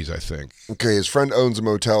in movies, I think. Okay, his friend owns a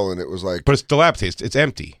motel, and it was like, but it's dilapidated. It's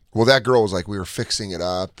empty. Well, that girl was like, we were fixing it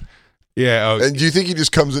up, Yeah. And do you think he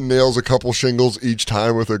just comes and nails a couple shingles each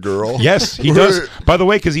time with a girl? Yes, he does. By the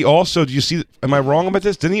way, because he also, do you see, am I wrong about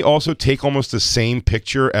this? Didn't he also take almost the same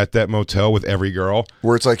picture at that motel with every girl?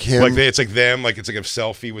 Where it's like him. It's like them, like it's like a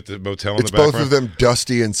selfie with the motel in the It's background. both of them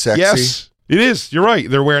dusty and sexy. Yes, it is. You're right.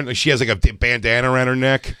 They're wearing, she has like a bandana around her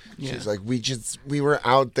neck. Yeah. She's like, we were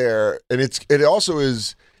out there. And it also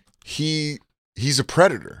is, he's a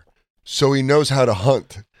predator. So he knows how to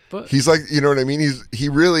hunt. But he's like, you know what I mean? He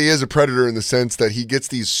really is a predator in the sense that he gets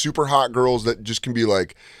these super hot girls that just can be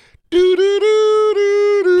like, do do do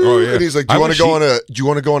do do. Oh yeah. And he's like, do you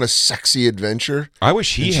want to go on a sexy adventure? I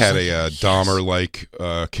wish he had a Dahmer like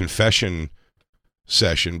confession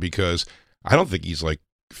session, because I don't think he's like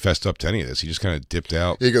fessed up to any of this. He just kind of dipped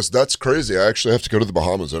out. He goes, that's crazy. I actually have to go to the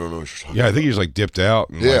Bahamas. I don't know what you're talking about. I think he's like dipped out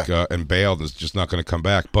and and bailed and is just not going to come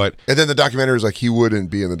back. But and then the documentary is like, he wouldn't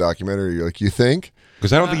be in the documentary. You're like, you think?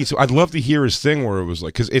 Because I don't think he's. I'd love to hear his thing where it was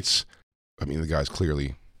like, because it's. I mean, the guy's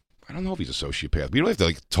clearly. I don't know if he's a sociopath. But you don't have to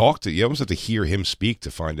like talk to. You almost have to hear him speak to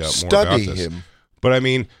find out more about this. Study him. But I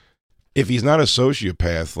mean, if he's not a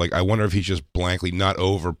sociopath, like I wonder if he's just blankly not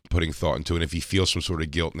over putting thought into it. And if he feels some sort of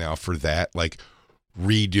guilt now for that, like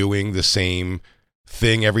redoing the same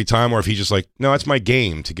thing every time, or if he's just like, no, it's my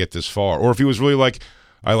game to get this far, or if he was really like,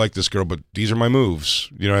 I like this girl, but these are my moves.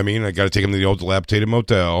 You know what I mean? I got to take him to the old dilapidated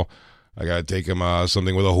motel. I got to take him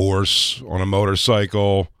something with a horse, on a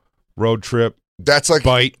motorcycle, road trip. That's like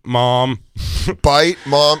bite mom. Bite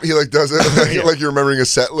mom. He like does it like you're remembering a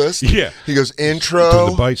set list. Yeah. He goes intro.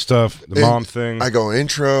 The bite stuff, the mom thing. I go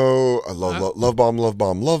intro. I love bomb, love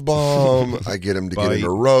bomb, love bomb. I get him to get into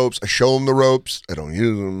ropes. I show him the ropes. I don't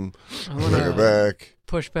use them. I want to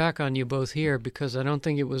push back on you both here, because I don't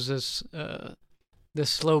think it was this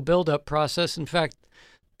slow build-up process. In fact,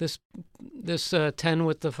 this 10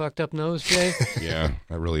 with the fucked up nose, Jay. Yeah,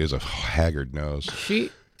 that really is a haggard nose.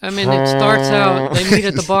 It starts out, they meet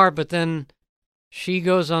at the bar, but then she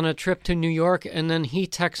goes on a trip to New York, and then he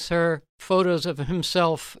texts her photos of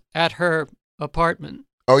himself at her apartment.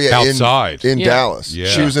 Oh, yeah. Outside. In Dallas. Yeah.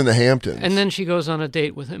 She was in the Hamptons. And then she goes on a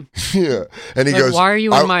date with him. Yeah. And he goes, why are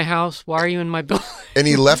you in my house? Why are you in my building? And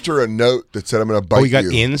he left her a note that said, I'm going to bite you. Oh, he got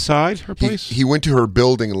inside her place? He went to her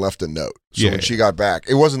building and left a note. So when she got back,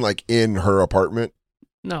 it wasn't like in her apartment.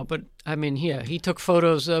 No, but I mean, he took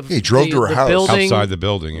photos of he drove to her house. Building, outside the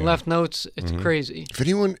building. Yeah. Left notes. It's crazy.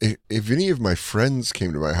 If any of my friends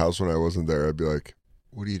came to my house when I wasn't there, I'd be like,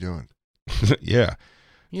 what are you doing? Yeah.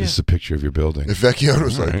 This is a picture of your building. If Vecchione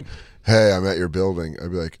was like, hey, I'm at your building,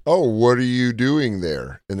 I'd be like, oh, what are you doing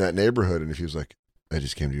there in that neighborhood? And if he was like, I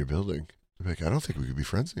just came to your building, I'd be like, I don't think we could be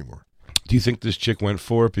friends anymore. Do you think this chick went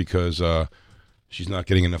for it because she's not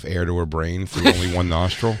getting enough air to her brain through only one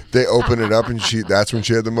nostril? They open it up and that's when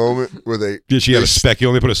she had the moment where they... Yeah, she had a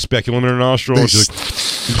speculum. They put a speculum in her nostril.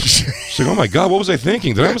 She's like, oh my God, what was I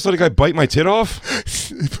thinking? Did I almost let a guy bite my tit off?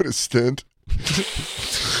 He put a stent.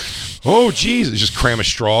 Oh, geez. Just cram a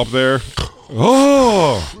straw up there.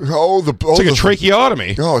 It's like a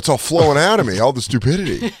tracheotomy. No, it's all flowing out of me. All the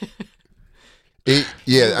stupidity.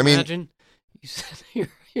 Imagine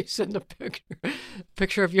you send a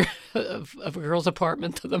picture of a girl's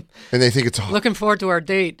apartment to them, and they think it's looking forward to our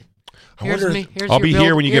date. I'll be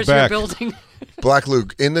here when you get back. Black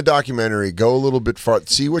Luke, in the documentary, go a little bit far.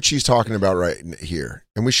 See what she's talking about right here,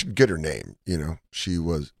 and we should get her name. You know,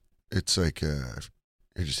 it's like.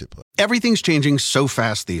 Everything's changing so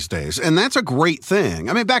fast these days, and that's a great thing.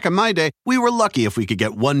 I mean, back in my day, we were lucky if we could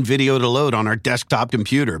get one video to load on our desktop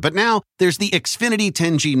computer. But now, there's the Xfinity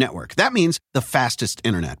 10G network. That means the fastest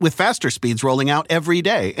internet, with faster speeds rolling out every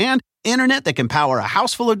day, and internet that can power a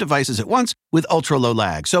house full of devices at once with ultra-low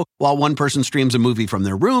lag. So while one person streams a movie from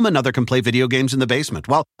their room, another can play video games in the basement,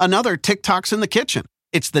 while another TikToks in the kitchen.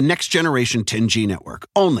 It's the next generation 10G network,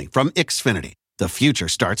 only from Xfinity. The future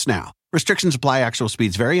starts now. Restrictions apply. Actual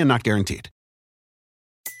speeds vary and not guaranteed.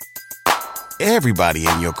 Everybody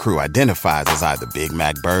in your crew identifies as either Big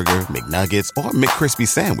Mac Burger, McNuggets, or McCrispy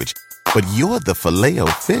Sandwich. But you're the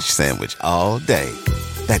Filet-O-Fish Sandwich all day.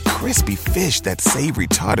 That crispy fish, that savory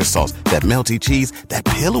tartar sauce, that melty cheese, that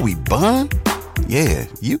pillowy bun. Yeah,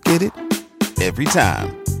 you get it. Every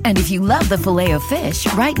time. And if you love the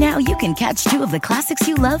Filet-O-Fish, right now you can catch two of the classics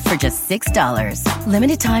you love for just $6.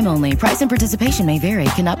 Limited time only. Price and participation may vary.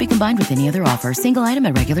 Cannot be combined with any other offer. Single item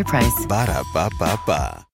at regular price.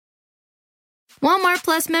 Ba-da-ba-ba-ba. Walmart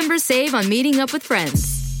Plus members save on meeting up with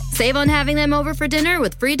friends. Save on having them over for dinner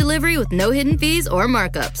with free delivery with no hidden fees or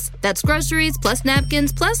markups. That's groceries, plus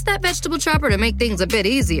napkins, plus that vegetable chopper to make things a bit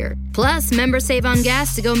easier. Plus, members save on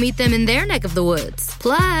gas to go meet them in their neck of the woods.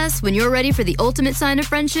 Plus, when you're ready for the ultimate sign of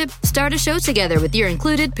friendship, start a show together with your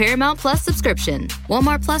included Paramount Plus subscription.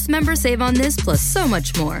 Walmart Plus members save on this plus so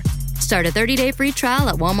much more. Start a 30-day free trial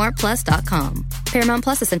at walmartplus.com. Paramount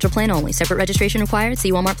Plus Essential Plan only. Separate registration required.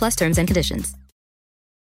 See Walmart Plus terms and conditions.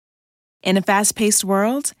 In a fast-paced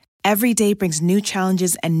world, every day brings new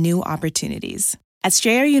challenges and new opportunities. At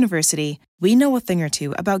Strayer University, we know a thing or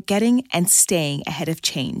two about getting and staying ahead of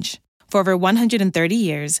change. For over 130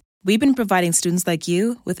 years, we've been providing students like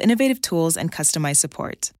you with innovative tools and customized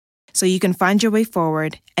support, so you can find your way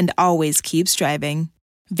forward and always keep striving.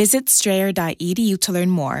 Visit strayer.edu to learn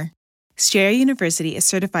more. Strayer University is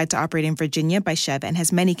certified to operate in Virginia by Chev and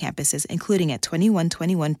has many campuses, including at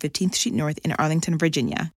 2121 15th Street North in Arlington,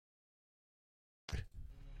 Virginia.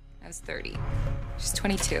 I was 30. She's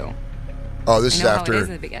 22. Oh, this is I know after. how it is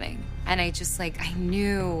in the beginning, and I just I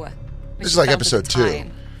knew. This is like episode 2.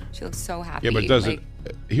 She looks so happy. Yeah, but doesn't.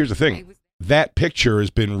 Here's the thing. That picture has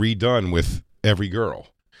been redone with every girl.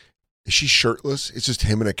 Is she shirtless? It's just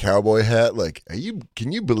him in a cowboy hat. Like,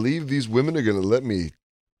 can you believe these women are going to let me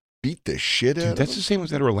beat the shit out of them? That's the same as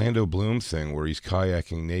that Orlando Bloom thing where he's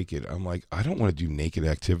kayaking naked. I'm like, I don't want to do naked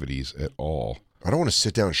activities at all. I don't want to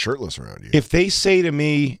sit down shirtless around you. If they say to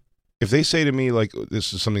me, like,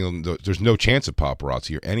 this is something, there's no chance of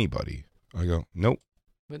paparazzi or anybody, I go, nope.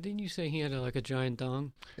 But didn't you say he had a giant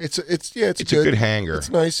dong? It's a good hanger. It's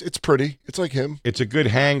nice. It's pretty. It's like him. It's a good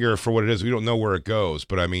hanger for what it is. We don't know where it goes,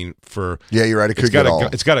 but I mean, yeah, you're right. It could get all.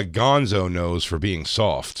 It's got a gonzo nose for being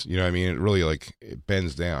soft. You know what I mean? It really it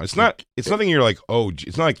bends down. It's not. It's nothing. You're like, oh,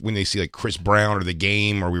 it's not like when they see like Chris Brown or The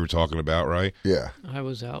Game, or we were talking about, right? Yeah. I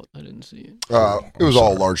was out. I didn't see it. It was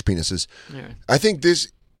all large penises. Yeah. I think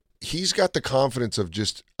he's got the confidence of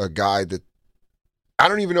just a guy that. I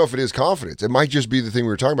don't even know if it is confidence. It might just be the thing we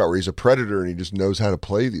were talking about where he's a predator and he just knows how to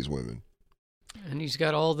play these women. And he's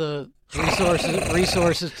got all the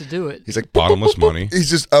resources to do it. He's like bottomless money. He's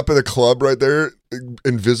just up at a club right there,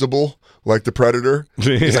 invisible, like the predator.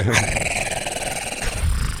 He's like,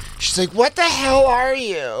 she's like, what the hell are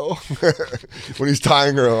you? When he's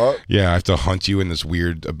tying her up. Yeah, I have to hunt you in this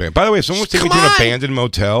weird abandoned. By the way, if someone was taking me to an abandoned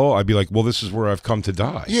motel, I'd be like, well, this is where I've come to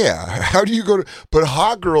die. Yeah. How do you go to... But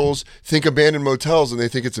hot girls think abandoned motels and they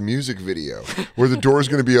think it's a music video where the door's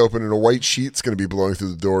going to be open and a white sheet's going to be blowing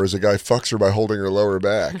through the door as a guy fucks her by holding her lower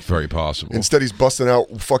back. Very possible. Instead, he's busting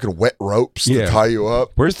out fucking wet ropes to tie you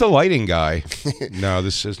up. Where's the lighting guy? No,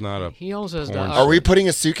 this is not a... He also has Are we putting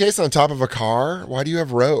a suitcase on top of a car? Why do you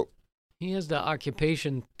have rope? He has the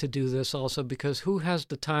occupation to do this also because who has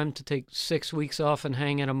the time to take 6 weeks off and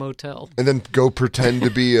hang at a motel? And then go pretend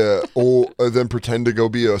to be go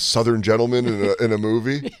be a Southern gentleman in a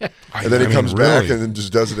movie? Yeah. And then he comes back and then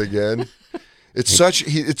just does it again. It's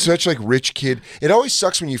such like rich kid. It always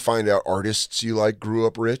sucks when you find out artists you like grew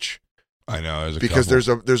up rich. I know. Because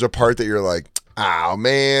there's a part that you're like, oh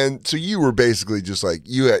man. So you were basically just like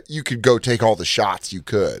you could go take all the shots you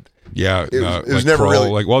could. Yeah, it was never really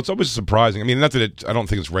like. Well, it's always surprising. I mean, not that I don't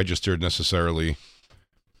think it's registered necessarily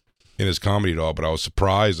in his comedy at all, but I was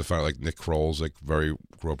surprised to find like Nick Kroll's grew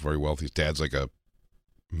up very wealthy. His dad's like a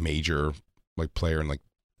major player in like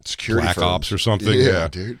security Black firms. Ops or something. Yeah,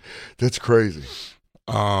 dude, that's crazy.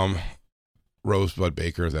 Rosebud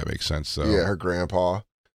Baker, if that makes sense. Though. Yeah, her grandpa.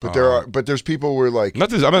 But there's people where like I'm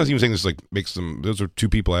not even saying this makes them. Those are two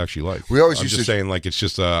people I actually like. We always I'm used just to saying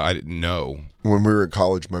I didn't know. When we were in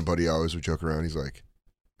college, my buddy always would joke around. He's like,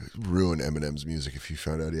 ruin Eminem's music if you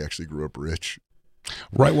found out he actually grew up rich.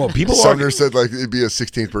 Right. Well, people. Sumner said it'd be a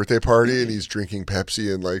 16th birthday party and he's drinking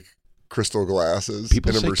Pepsi in crystal glasses.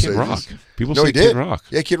 People in a say Mercedes. Kid Rock. People no, say he did. Kid Rock.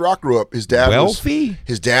 Yeah, Kid Rock grew up. His dad wealthy.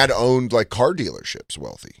 His dad owned car dealerships.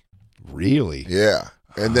 Wealthy. Really? Yeah.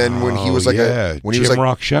 And then when he was Jim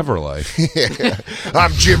Rock Chevrolet. Yeah.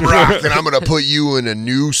 I'm Jim Rock, and I'm going to put you in a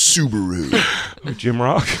new Subaru. Jim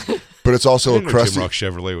Rock. But it's also a crusty. Jim Rock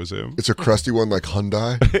Chevrolet was him. It's a crusty one like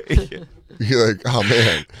Hyundai. You're like, oh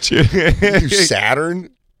man, you Saturn.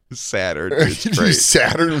 Saturn. It's great.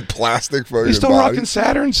 Saturn with plastic for They still rocking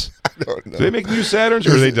Saturns? I don't know. Do they make new Saturns,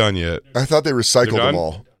 or are they done yet? I thought they recycled them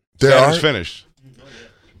all. Saturn's finished.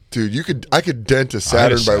 Dude, I could dent a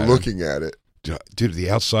Saturn by looking at it. Dude,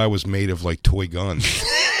 the outside was made of toy guns.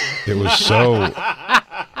 It was so.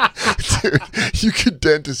 Dude, you could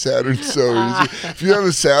dent a Saturn so easy. If you have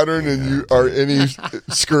a Saturn and you are any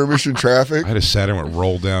skirmish in traffic. I had a Saturn with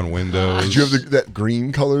roll down windows. Did you have that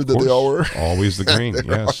green color that they all were? Always the green.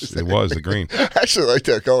 Yes, it was the green. I actually like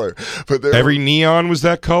that color. But every neon was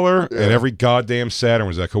that color, and every goddamn Saturn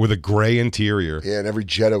was that color with a gray interior. Yeah, and every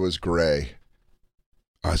Jetta was gray.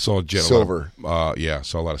 I saw a Jetta. Silver. I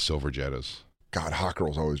saw a lot of silver Jettas. God, hot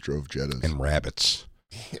girls always drove Jettas. And rabbits.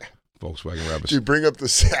 Yeah. Volkswagen Rebus. Dude, bring up the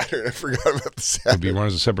Saturn. I forgot about the Saturn. It would be run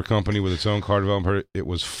as a separate company with its own car development. It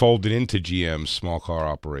was folded into GM's small car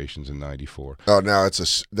operations in '94. Oh, now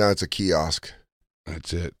it's a kiosk.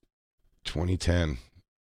 That's it. 2010.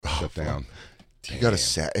 Shut down. You got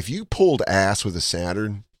a if you pulled ass with a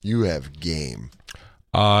Saturn, you have game.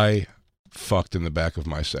 I fucked in the back of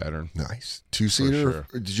my Saturn. Nice. 2-seater? Sure.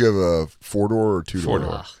 Did you have a 4-door or 2-door?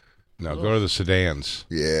 4-door. No, go to the sedans.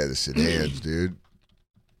 Yeah, the sedans, dude.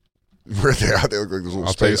 Where they are, they look like those little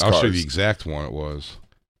I'll space I'll cars. show you the exact one it was.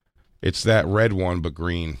 It's that red one, but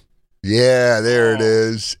green. Yeah, there it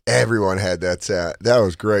is. Everyone had that That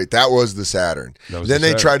was great. That was the Saturn. Then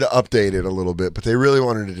they tried to update it a little bit, but they really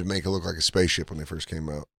wanted it to make it look like a spaceship when they first came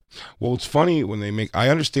out. Well, it's funny when they make. I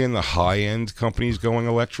understand the high-end companies going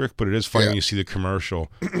electric, but it is funny when you see the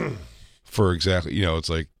commercial for exactly. It's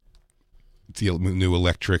like the new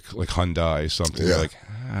electric, like Hyundai, something. Yeah. Like,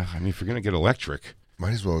 I mean, if you're gonna get electric,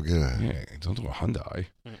 might as well get a. Don't do a Hyundai.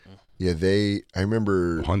 Yeah, I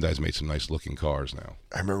remember Hyundai's made some nice looking cars now.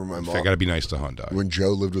 I remember my mom. I got to be nice to Hyundai. When Joe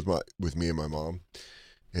lived with me and my mom,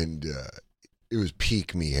 and it was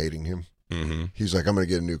peak me hating him. Mm-hmm. He was like, "I'm going to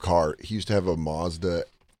get a new car." He used to have a Mazda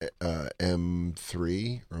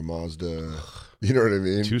M3 or Mazda. You know what I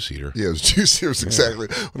mean? 2-seater. Yeah, it was 2-seaters exactly.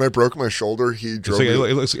 When I broke my shoulder, he drove.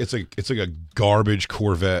 It's like a garbage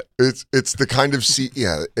Corvette. It's the kind of seat,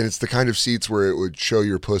 and it's the kind of seats where it would show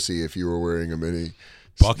your pussy if you were wearing a mini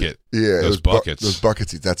bucket. Yeah, those buckets. Those bucket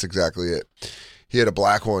seats. That's exactly it. He had a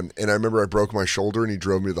black one, and I remember I broke my shoulder, and he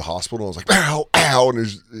drove me to the hospital. And I was like, "Ow, ow!" And it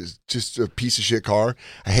was just a piece of shit car.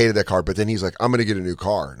 I hated that car, but then he's like, "I'm gonna get a new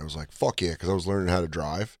car," and I was like, "Fuck yeah!" Because I was learning how to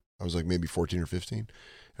drive. I was like maybe 14 or 15,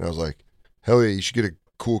 and I was like, "Hell yeah, you should get a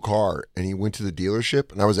cool car." And he went to the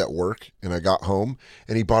dealership, and I was at work, and I got home,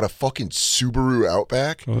 and he bought a fucking Subaru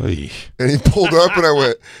Outback. Oy. And he pulled up, and I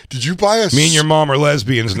went, "Did you buy a?" Me and your mom are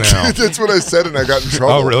lesbians now. That's what I said, and I got in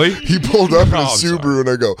trouble. Oh, really? He pulled up in a Subaru, and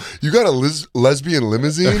I go, "You got a lesbian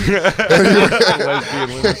limousine?" And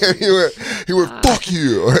he went, "Fuck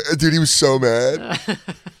you." Dude, he was so mad.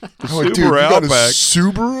 I went, "Dude, you got a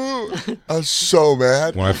Subaru?" I was so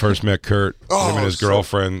mad. When I first met Kurt, him and his so-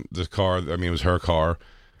 girlfriend, the car, I mean, it was her car,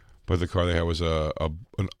 but the car they had was an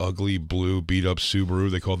ugly blue beat-up Subaru.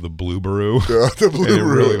 They called it the Blueberoo. Yeah, the And it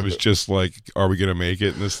Blueberoo. really was just like, are we going to make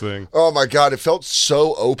it in this thing? Oh my God, it felt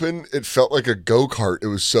so open. It felt like a go-kart. It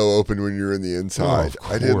was so open when you were in the inside. Oh,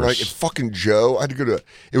 of I didn't like course. it. Fucking Joe. I had to go to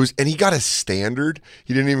and he got a standard.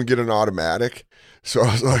 He didn't even get an automatic. So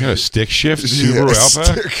I was like, A stick shift Subaru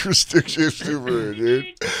Outback? Stick shift Subaru, dude.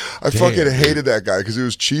 I fucking hated that guy because it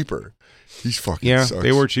was cheaper. He's fucking Yeah, sucks.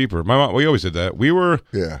 they were cheaper. My mom, we always did that. We were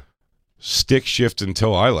stick shift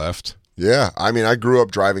until I left. Yeah, I mean, I grew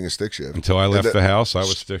up driving a stick shift. Until I left the house, I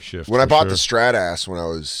was stick shift. When I for bought sure. the Stratass when I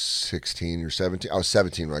was 16 or 17, I was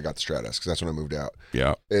 17 when I got the Stratass because that's when I moved out.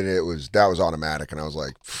 Yeah. And that was automatic, and I was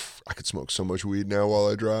like, I could smoke so much weed now while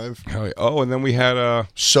I drive. Hell yeah. Oh, and then we had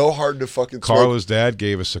so hard to fucking smoke. Carla's dad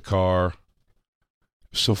gave us a car.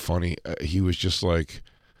 So funny. He was just like,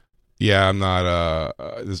 yeah, I'm not,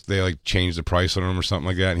 they like changed the price on him or something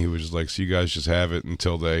like that. And he was just like, so you guys just have it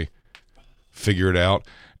until they figure it out.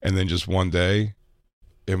 And then just one day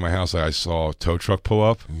in my house, I saw a tow truck pull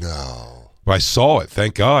up. No. But I saw it.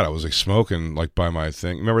 Thank God. I was like smoking like by my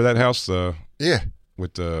thing. Remember that house? Yeah.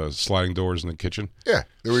 With the sliding doors in the kitchen? Yeah.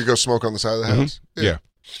 Then we go smoke on the side of the house. Yeah.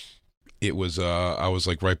 It was, I was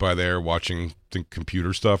like right by there watching the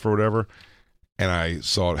computer stuff or whatever. And I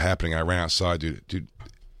saw it happening. I ran outside, dude.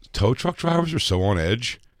 Tow truck drivers are so on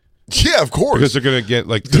edge. Yeah, of course. Because they're gonna get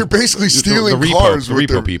like they're basically stealing the repo, cars. The with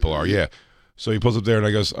repo their... people are, yeah. So he pulls up there, and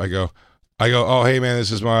I go, oh hey man,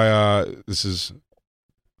 this is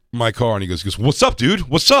my car, and he goes, what's up, dude?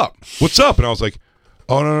 What's up? And I was like,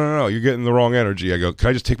 oh no, you're getting the wrong energy. I go, can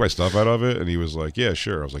I just take my stuff out of it? And he was like, yeah,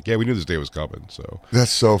 sure. I was like, yeah, we knew this day was coming. So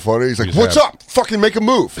that's so funny. He's like, what's up? Fucking make a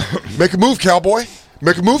move, make a move, cowboy.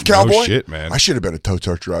 Make a move, cowboy. No shit, man. I should have been a tow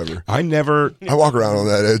truck driver. I walk around on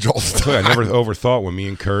that edge all the time. I never overthought when me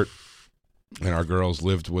and Kurt and our girls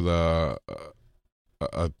lived with a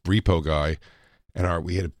repo guy, and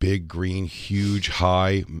we had a big green, huge,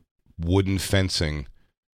 high wooden fencing,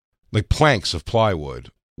 like planks of plywood,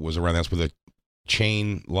 was around the house with a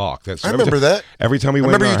chain lock. I remember that. Every time we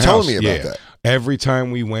went, remember you telling me about that. Every time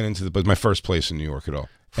we went into but my first place in New York at all.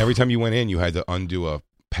 Every time you went in, you had to undo a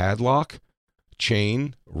padlock.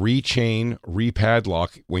 Chain,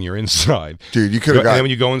 re-padlock when you're inside. Dude, you could have got... And then when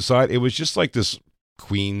you go inside, it was just like this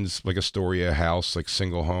Queens, like Astoria house, like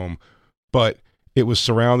single home. But it was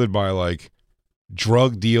surrounded by like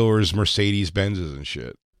drug dealers, Mercedes-Benzes and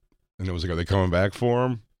shit. And it was like, are they coming back for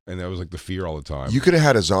them? And that was like the fear all the time. You could have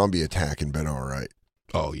had a zombie attack and been all right.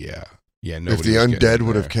 Oh yeah. Yeah, if the undead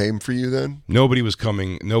would have came for you then? Nobody was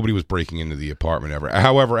coming. Nobody was breaking into the apartment ever.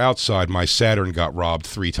 However, outside, my Saturn got robbed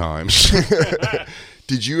 3 times.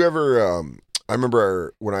 Did you ever, I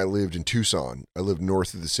remember when I lived in Tucson, I lived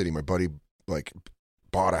north of the city. My buddy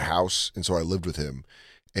bought a house, and so I lived with him,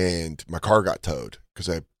 and my car got towed because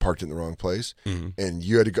I parked in the wrong place. Mm-hmm. And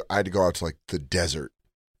I had to go out to the desert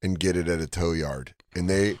and get it at a tow yard.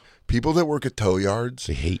 And people that work at tow yards,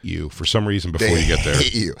 they hate you for some reason before you get there. They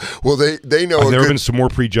hate you. Well, they know I've never been so more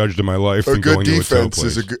prejudged in my life than going to a tow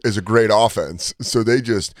place. A good defense is a great offense. So they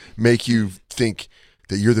just make you think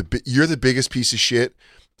that you're the biggest piece of shit.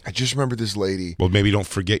 I just remember this lady. Well, maybe don't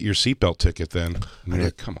forget your seatbelt ticket then.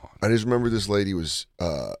 Come on. I just remember this lady was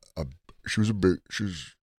she was a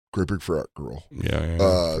great big frat girl.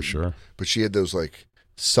 Yeah, for sure. But she had those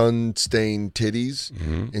sun-stained titties,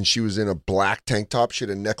 mm-hmm. and she was in a black tank top. She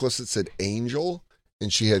had a necklace that said Angel,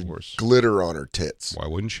 and she had glitter on her tits. Why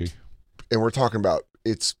wouldn't she? And we're talking about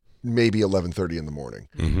it's maybe 11:30 in the morning,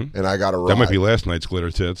 mm-hmm. and I got a ride. That might be last night's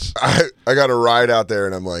glitter tits. I got a ride out there,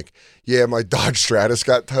 and I'm like, yeah, my Dodge Stratus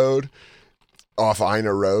got towed off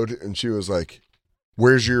Ina Road, and she was like,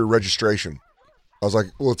 where's your registration? I was like,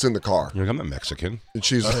 well, it's in the car. You're like, I'm not Mexican. And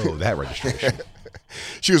she's like, that registration.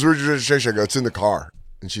 She goes, where's your registration? I go, it's in the car.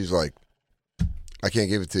 And she's like, I can't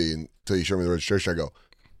give it to you until you show me the registration. I go,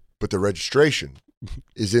 but the registration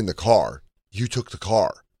is in the car. You took the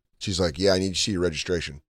car. She's like, yeah, I need to see your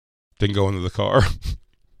registration. Didn't go into the car.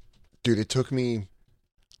 Dude, it took me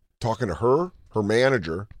talking to her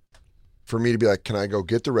manager, for me to be like, can I go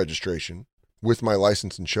get the registration with my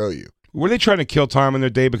license and show you? Were they trying to kill time in their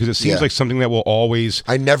day? Because it seems like something that will always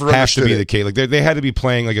have to be the case. Like they had to be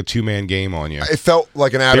playing like a 2-man game on you. It felt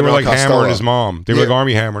like an Abbott They were like Costello. Hammer and his mom. They were like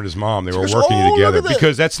Army Hammer and his mom. They were working you together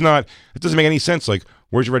because it doesn't make any sense. Like,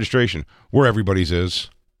 where's your registration? Where everybody's is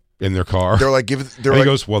in their car. They're like, he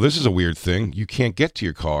goes, well, this is a weird thing. You can't get to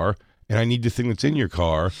your car, and I need the thing that's in your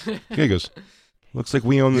car. He goes, looks like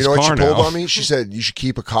we own this car now. You know what she pulled on me? She said, you should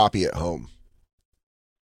keep a copy at home.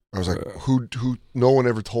 I was like, who? No one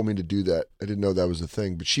ever told me to do that. I didn't know that was a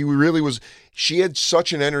thing. But she really was. She had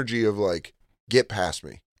such an energy of like, get past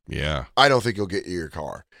me. Yeah. I don't think you'll get your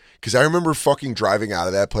car. Because I remember fucking driving out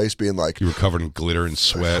of that place being like, you were covered in glitter and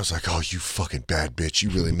sweat. I was like, oh, you fucking bad bitch. You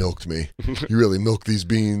really milked me. You really milked these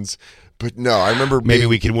beans. But no, I remember maybe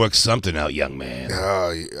we can work something out, young man.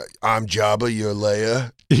 I'm Jabba, you're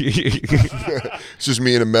Leia. It's just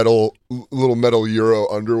me in a little metal Euro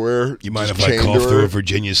underwear. You mind if I cough through a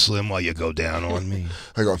Virginia Slim while you go down on me?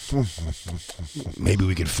 I go, maybe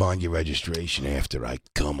we can find your registration after I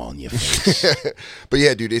come on your face. But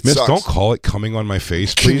yeah, dude, it Miss, sucks. don't call it coming on my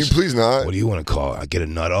face, please. Can you please not? What do you want to call it? I get a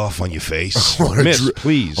nut off on your face? Miss,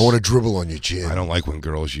 please. I want to dribble on your chin. I don't like when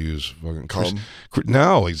girls use fucking cum.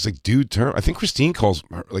 No, it's like dude term. I think Christine calls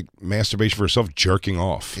like masturbation for herself jerking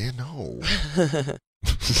off. Yeah, no.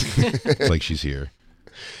 It's like she's here.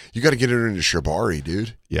 You got to get her into Shibari,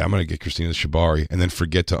 dude. Yeah, I'm going to get Christina the Shibari and then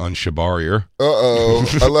forget to unshabari her.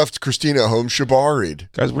 Uh-oh. I left Christina at home Shibari'd.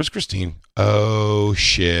 Guys, where's Christine? Oh,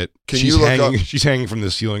 shit. She's hanging from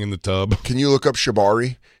the ceiling in the tub. Can you look up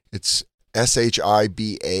Shibari? It's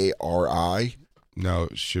Shibari. No,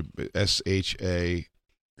 S-H-A...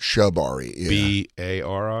 Shibari, yeah.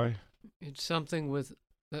 B-A-R-I? It's something with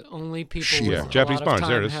that only people with Japanese a lot of Barnes,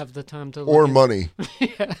 there it time is. have the time to Or look at. money.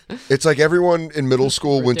 Yeah. It's like everyone in middle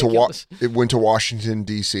school went Ridiculous. to Washington,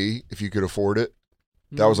 D.C. if you could afford it.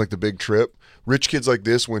 That was like the big trip. Rich kids like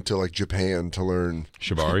this went to like Japan to learn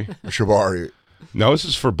Shibari. Shibari. No, this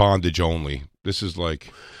is for bondage only. This is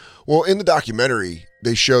like... Well, in the documentary,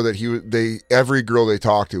 they show that every girl they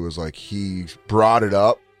talked to was like, he brought it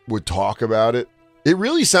up, would talk about it. It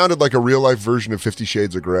really sounded like a real life version of 50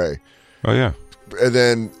 Shades of Grey. Oh, yeah.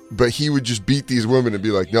 But he would just beat these women and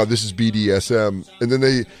be like, no, this is BDSM. And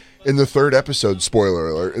then in the third episode, spoiler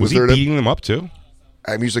alert. Was he beating them up too?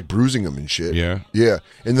 I mean, he was like bruising them and shit. Yeah. Yeah.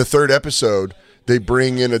 In the third episode, they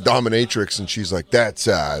bring in a dominatrix and she's like, that's,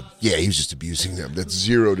 he was just abusing them. That's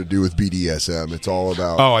zero to do with BDSM. It's all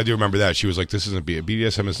about. Oh, I do remember that. She was like, this isn't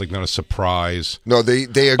BDSM is like not a surprise. No, they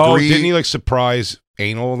agree. Oh, didn't he like surprise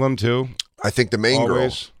anal them too? I think the main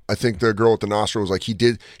girl. I think the girl with the nostril was like, she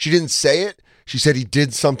didn't say it. She said he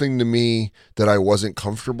did something to me that I wasn't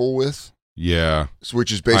comfortable with. Yeah.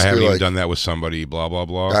 Which is basically I haven't even like, done that with somebody, blah, blah,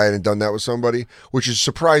 blah. I hadn't done that with somebody, which is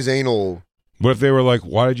surprise anal. What if they were like,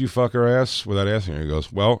 why did you fuck her ass without asking her? He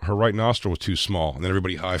goes, well, her right nostril was too small. And then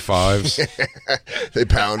everybody high fives. They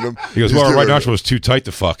pound him. He goes, well, her right nostril was too tight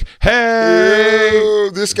to fuck. Hey!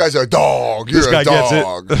 This guy's a dog. This guy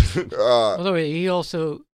dog. gets it. By the way, he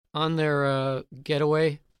also, on their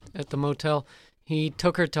getaway at the motel, he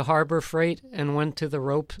took her to Harbor Freight and went to the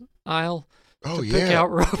rope aisle to yeah. pick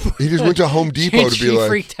out rope. He just went to Home Depot to be She like,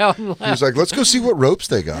 freaked out and he was left. like, let's go see what ropes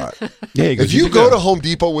they got. Yeah, he goes, if you go to Home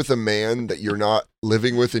Depot with a man that you're not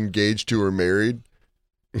living with, engaged to, or married,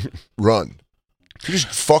 run. You're just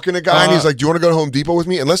fucking a guy and he's like, do you want to go to Home Depot with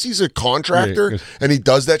me? Unless he's a contractor and he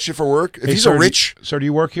does that shit for work. If he's sir, a rich... Sir, do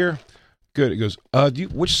you work here? Good. He goes,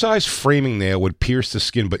 which size framing nail would pierce the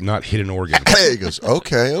skin but not hit an organ? Hey, he goes,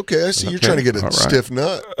 okay. I see you're trying to get a stiff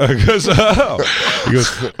nut. He goes, He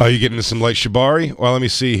goes, are you getting into some light shibari? Well, let me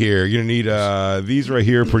see here. You're going to need these right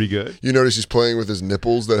here. Pretty good. You notice he's playing with his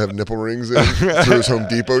nipples that have nipple rings in through his Home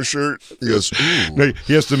Depot shirt. He goes, ooh. No,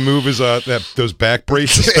 he has to move his those back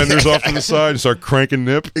brace suspenders off to the side and start cranking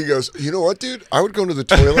nip. He goes, you know what, dude? I would go to the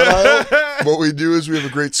toilet aisle. What we do is we have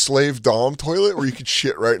a great slave dom toilet where you could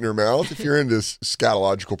shit right in her mouth if you're into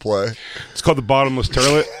scatological play. It's called the bottomless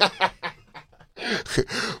toilet.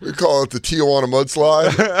 We call it the Tijuana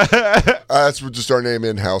mudslide. That's just our name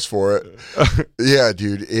in-house for it. Yeah,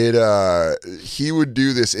 dude. He would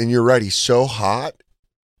do this, and you're right. He's so hot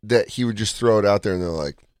that he would just throw it out there, and they're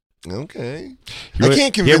like, okay. I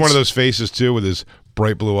can't convince. He had one of those faces, too, with his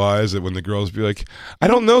bright blue eyes that when the girls be like, I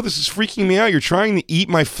don't know, this is freaking me out. You're trying to eat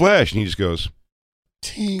my flesh. And he just goes,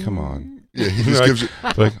 come on. Yeah, he just gives it,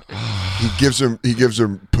 like, he gives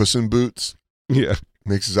her Puss in Boots. Yeah.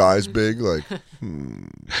 Makes his eyes big, like,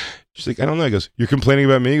 She's like, I don't know. He goes, you're complaining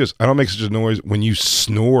about me? He goes, I don't make such a noise when you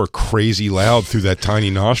snore crazy loud through that tiny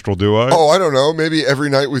nostril, do I? Oh, I don't know. Maybe every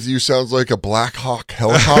night with you sounds like a Black Hawk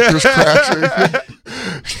helicopter's crashing.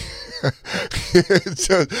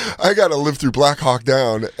 I got to live through Black Hawk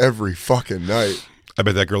Down every fucking night. I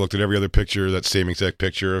bet that girl looked at every other picture, that same exact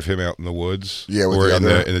picture of him out in the woods, with or the in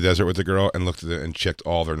other. the desert with the girl, and looked at it and checked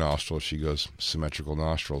all their nostrils. She goes, symmetrical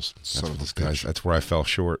nostrils. That's where I fell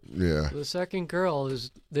short. Yeah. The second girl is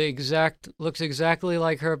looks exactly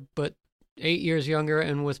like her, but 8 years younger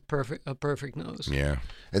and with a perfect nose. Yeah.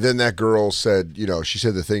 And then that girl said, she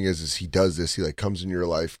said the thing is he does this, he like comes in your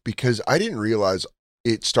life, because I didn't realize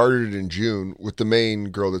it started in June with the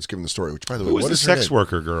main girl that's giving the story, which by the way, Who was what the is her sex name?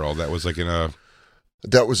 worker girl that was like in an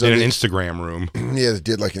Instagram room? Yeah, that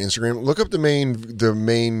did like an Instagram. Look up the main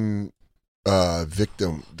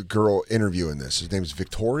victim, the girl interviewing this. His name's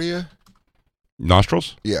Victoria.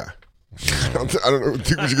 Nostrils? Yeah. I don't know. I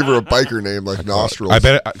think we should give her a biker name like Nostrils. I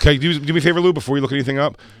bet. Can you do me a favor, Lou, before you look anything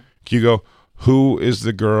up? Can you go, who is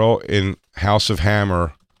the girl in House of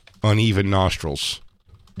Hammer, Uneven Nostrils?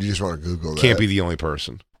 You just want to Google that. Can't be the only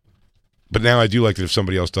person. But now I do like that if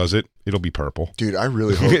somebody else does it, it'll be purple. Dude, I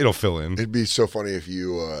really hope it'll fill in. It'd be so funny if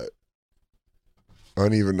you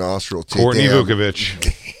Uneven Nostril. Courtney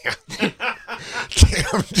Vukovic.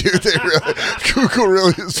 Damn, dude, Google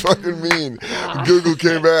really is fucking mean. Google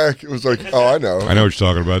came back. It was like, oh, I know. I know what you're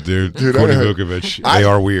talking about, dude. Courtney Vukovic. They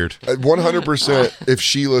are weird. 100%. If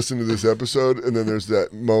she listened to this episode, and then there's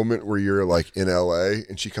that moment where you're like in LA,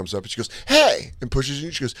 and she comes up and she goes, "Hey," and pushes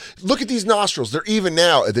you. She goes, "Look at these nostrils. They're even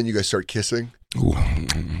now." And then you guys start kissing. Ooh.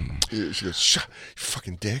 She goes, "Shut, you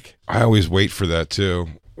fucking dick." I always wait for that too.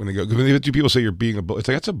 When do people say you're being a bully? It's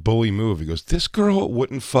like, that's a bully move. He goes, this girl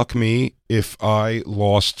wouldn't fuck me if I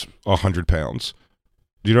lost 100 pounds.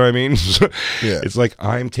 Do you know what I mean? Yeah. It's like,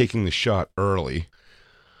 I'm taking the shot early.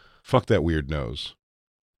 Fuck that weird nose.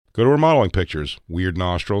 Go to her modeling pictures. Weird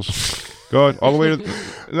nostrils. Go ahead, all the way to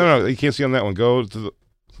no, you can't see on that one. Go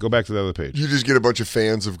back to the other page. You just get a bunch of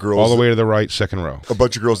fans of girls. All the way to the right, second row. A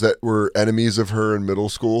bunch of girls that were enemies of her in middle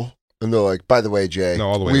school. And they're like, by the way, Jay,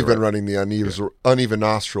 we've been running the uneven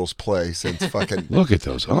nostrils play since fucking... Look at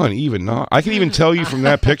those uneven nostrils. I can even tell you from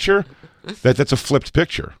that picture that that's a flipped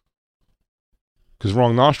picture. Because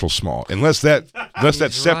wrong nostril's small. Unless that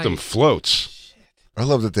septum floats. I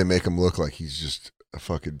love that they make him look like he's just a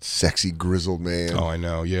fucking sexy, grizzled man. Oh, I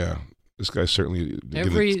know, yeah. This guy certainly...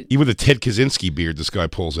 Even with a Ted Kaczynski beard, this guy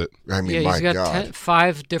pulls it. I mean, he's got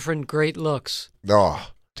 5 different great looks. Oh.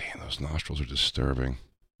 Damn, those nostrils are disturbing.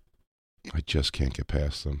 I just can't get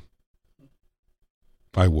past them.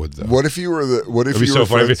 I would though. What if you were It'd be so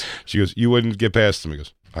funny. She goes, "You wouldn't get past them." He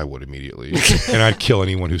goes, "I would immediately, and I'd kill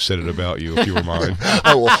anyone who said it about you if you were mine."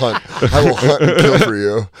 I will hunt and kill for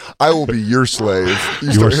you. I will be your slave.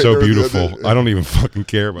 You are so beautiful. I don't even fucking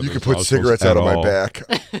care about. You can put cigarettes out of my back.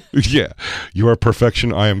 Yeah, you are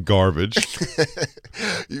perfection. I am garbage.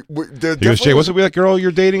 He goes, "Jay, what's it with that girl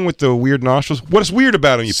you're dating with the weird nostrils? What is weird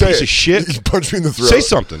about him? You piece of shit." You punch me in the throat. Say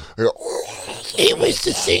something. It was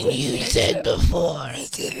the thing you said before on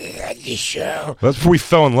the show. That's before we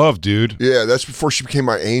fell in love, dude. Yeah, that's before she became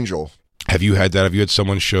my angel. Have you had that? Have you had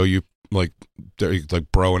someone show you like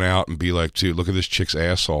like broing out and be like, dude, look at this chick's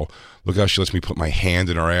asshole. Look how she lets me put my hand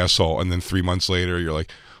in her asshole. And then 3 months later, you're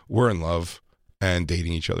like, we're in love and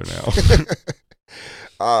dating each other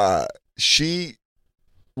now. She,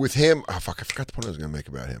 with him, I forgot the point I was going to make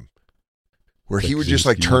about him. Where he would he's just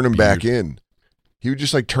like turn him back in. He would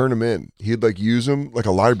just like turn him in. He'd like use him like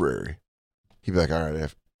a library. He'd be like, all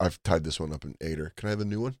right, I've tied this one up and ate her. Can I have a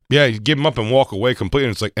new one? Yeah, you give him up and walk away completely.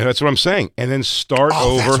 And it's like, and that's what I'm saying. And then start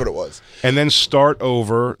over. That's what it was. And then start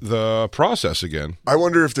over the process again. I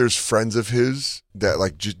wonder if there's friends of his that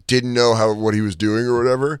like just didn't know what he was doing or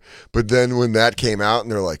whatever. But then when that came out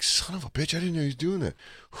and they're like, son of a bitch, I didn't know he was doing that.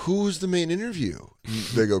 Who's the main interview?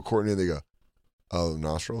 They go, Courtney, and they go, oh,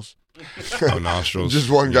 nostrils. Oh, nostrils. Just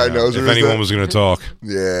one guy knows her. If anyone was going to talk.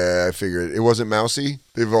 Yeah, I figured. It wasn't Mousy.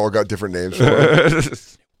 They've all got different names for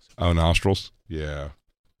it. Oh, nostrils? Yeah.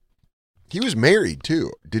 He was married,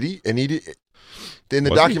 too. Did he? And he did. In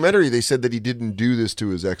the documentary, they said that he didn't do this to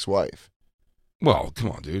his ex-wife. Well,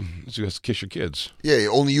 come on, dude. You have to kiss your kids. Yeah,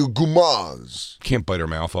 only you gumas. Can't bite her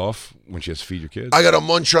mouth off when she has to feed your kids. I got to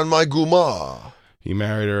munch on my guma. He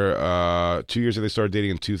married her 2 years ago. They started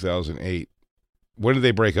dating in 2008. When did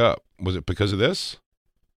they break up? Was it because of this?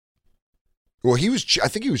 Well, I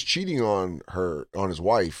think he was cheating on his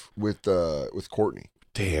wife with Courtney.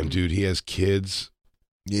 Damn, dude, he has kids.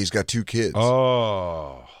 Yeah, he's got 2 kids.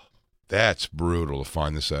 Oh, that's brutal to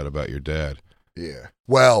find this out about your dad. Yeah.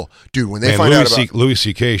 Well, dude, when they find out about Louis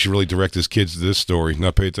C.K. should really direct his kids to this story,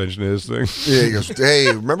 not pay attention to his thing. Yeah, he goes, hey,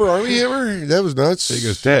 remember Armie Hammer? That was nuts. He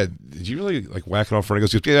goes, Dad, did you really like whack it off front? He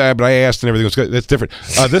goes, yeah, but I asked and everything was that's different.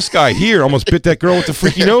 This guy here almost bit that girl with the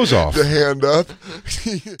freaky nose off. The hand up.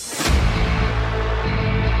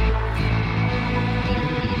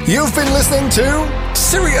 You've been listening to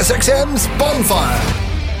SiriusXM's Bonfire.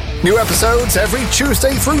 New episodes every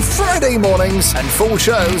Tuesday through Friday mornings and full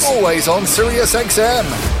shows always on SiriusXM.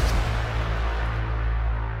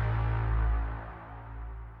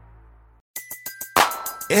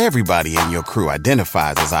 Everybody in your crew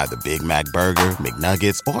identifies as either Big Mac Burger,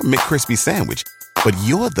 McNuggets, or McCrispy Sandwich. But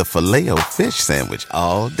you're the Filet-O-Fish Sandwich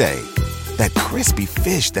all day. That crispy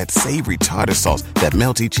fish, that savory tartar sauce, that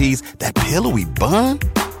melty cheese, that pillowy bun.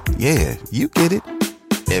 Yeah, you get it.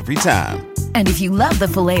 Every time. And if you love the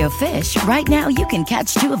Filet-O-Fish, right now you can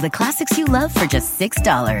catch 2 of the classics you love for just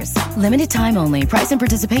 $6. Limited time only. Price and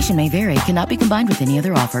participation may vary. Cannot be combined with any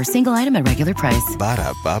other offer. Single item at regular price.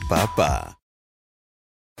 Ba-da-ba-ba-ba.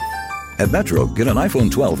 At Metro, get an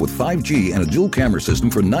iPhone 12 with 5G and a dual camera system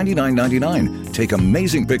for $99.99. Take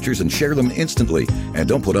amazing pictures and share them instantly. And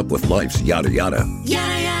don't put up with life's yada yada.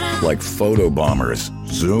 Yada yada. Like photo bombers.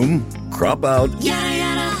 Zoom, crop out, Yada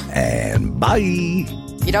yada. and bye.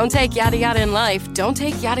 You don't take yada yada in life, don't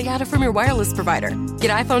take yada yada from your wireless provider.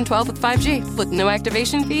 Get iPhone 12 with 5G with no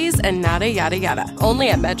activation fees and nada yada yada. Only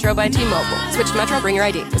at Metro by T-Mobile. Switch to Metro, bring your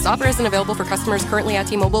ID. This offer isn't available for customers currently at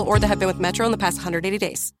T-Mobile or that have been with Metro in the past 180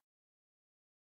 days.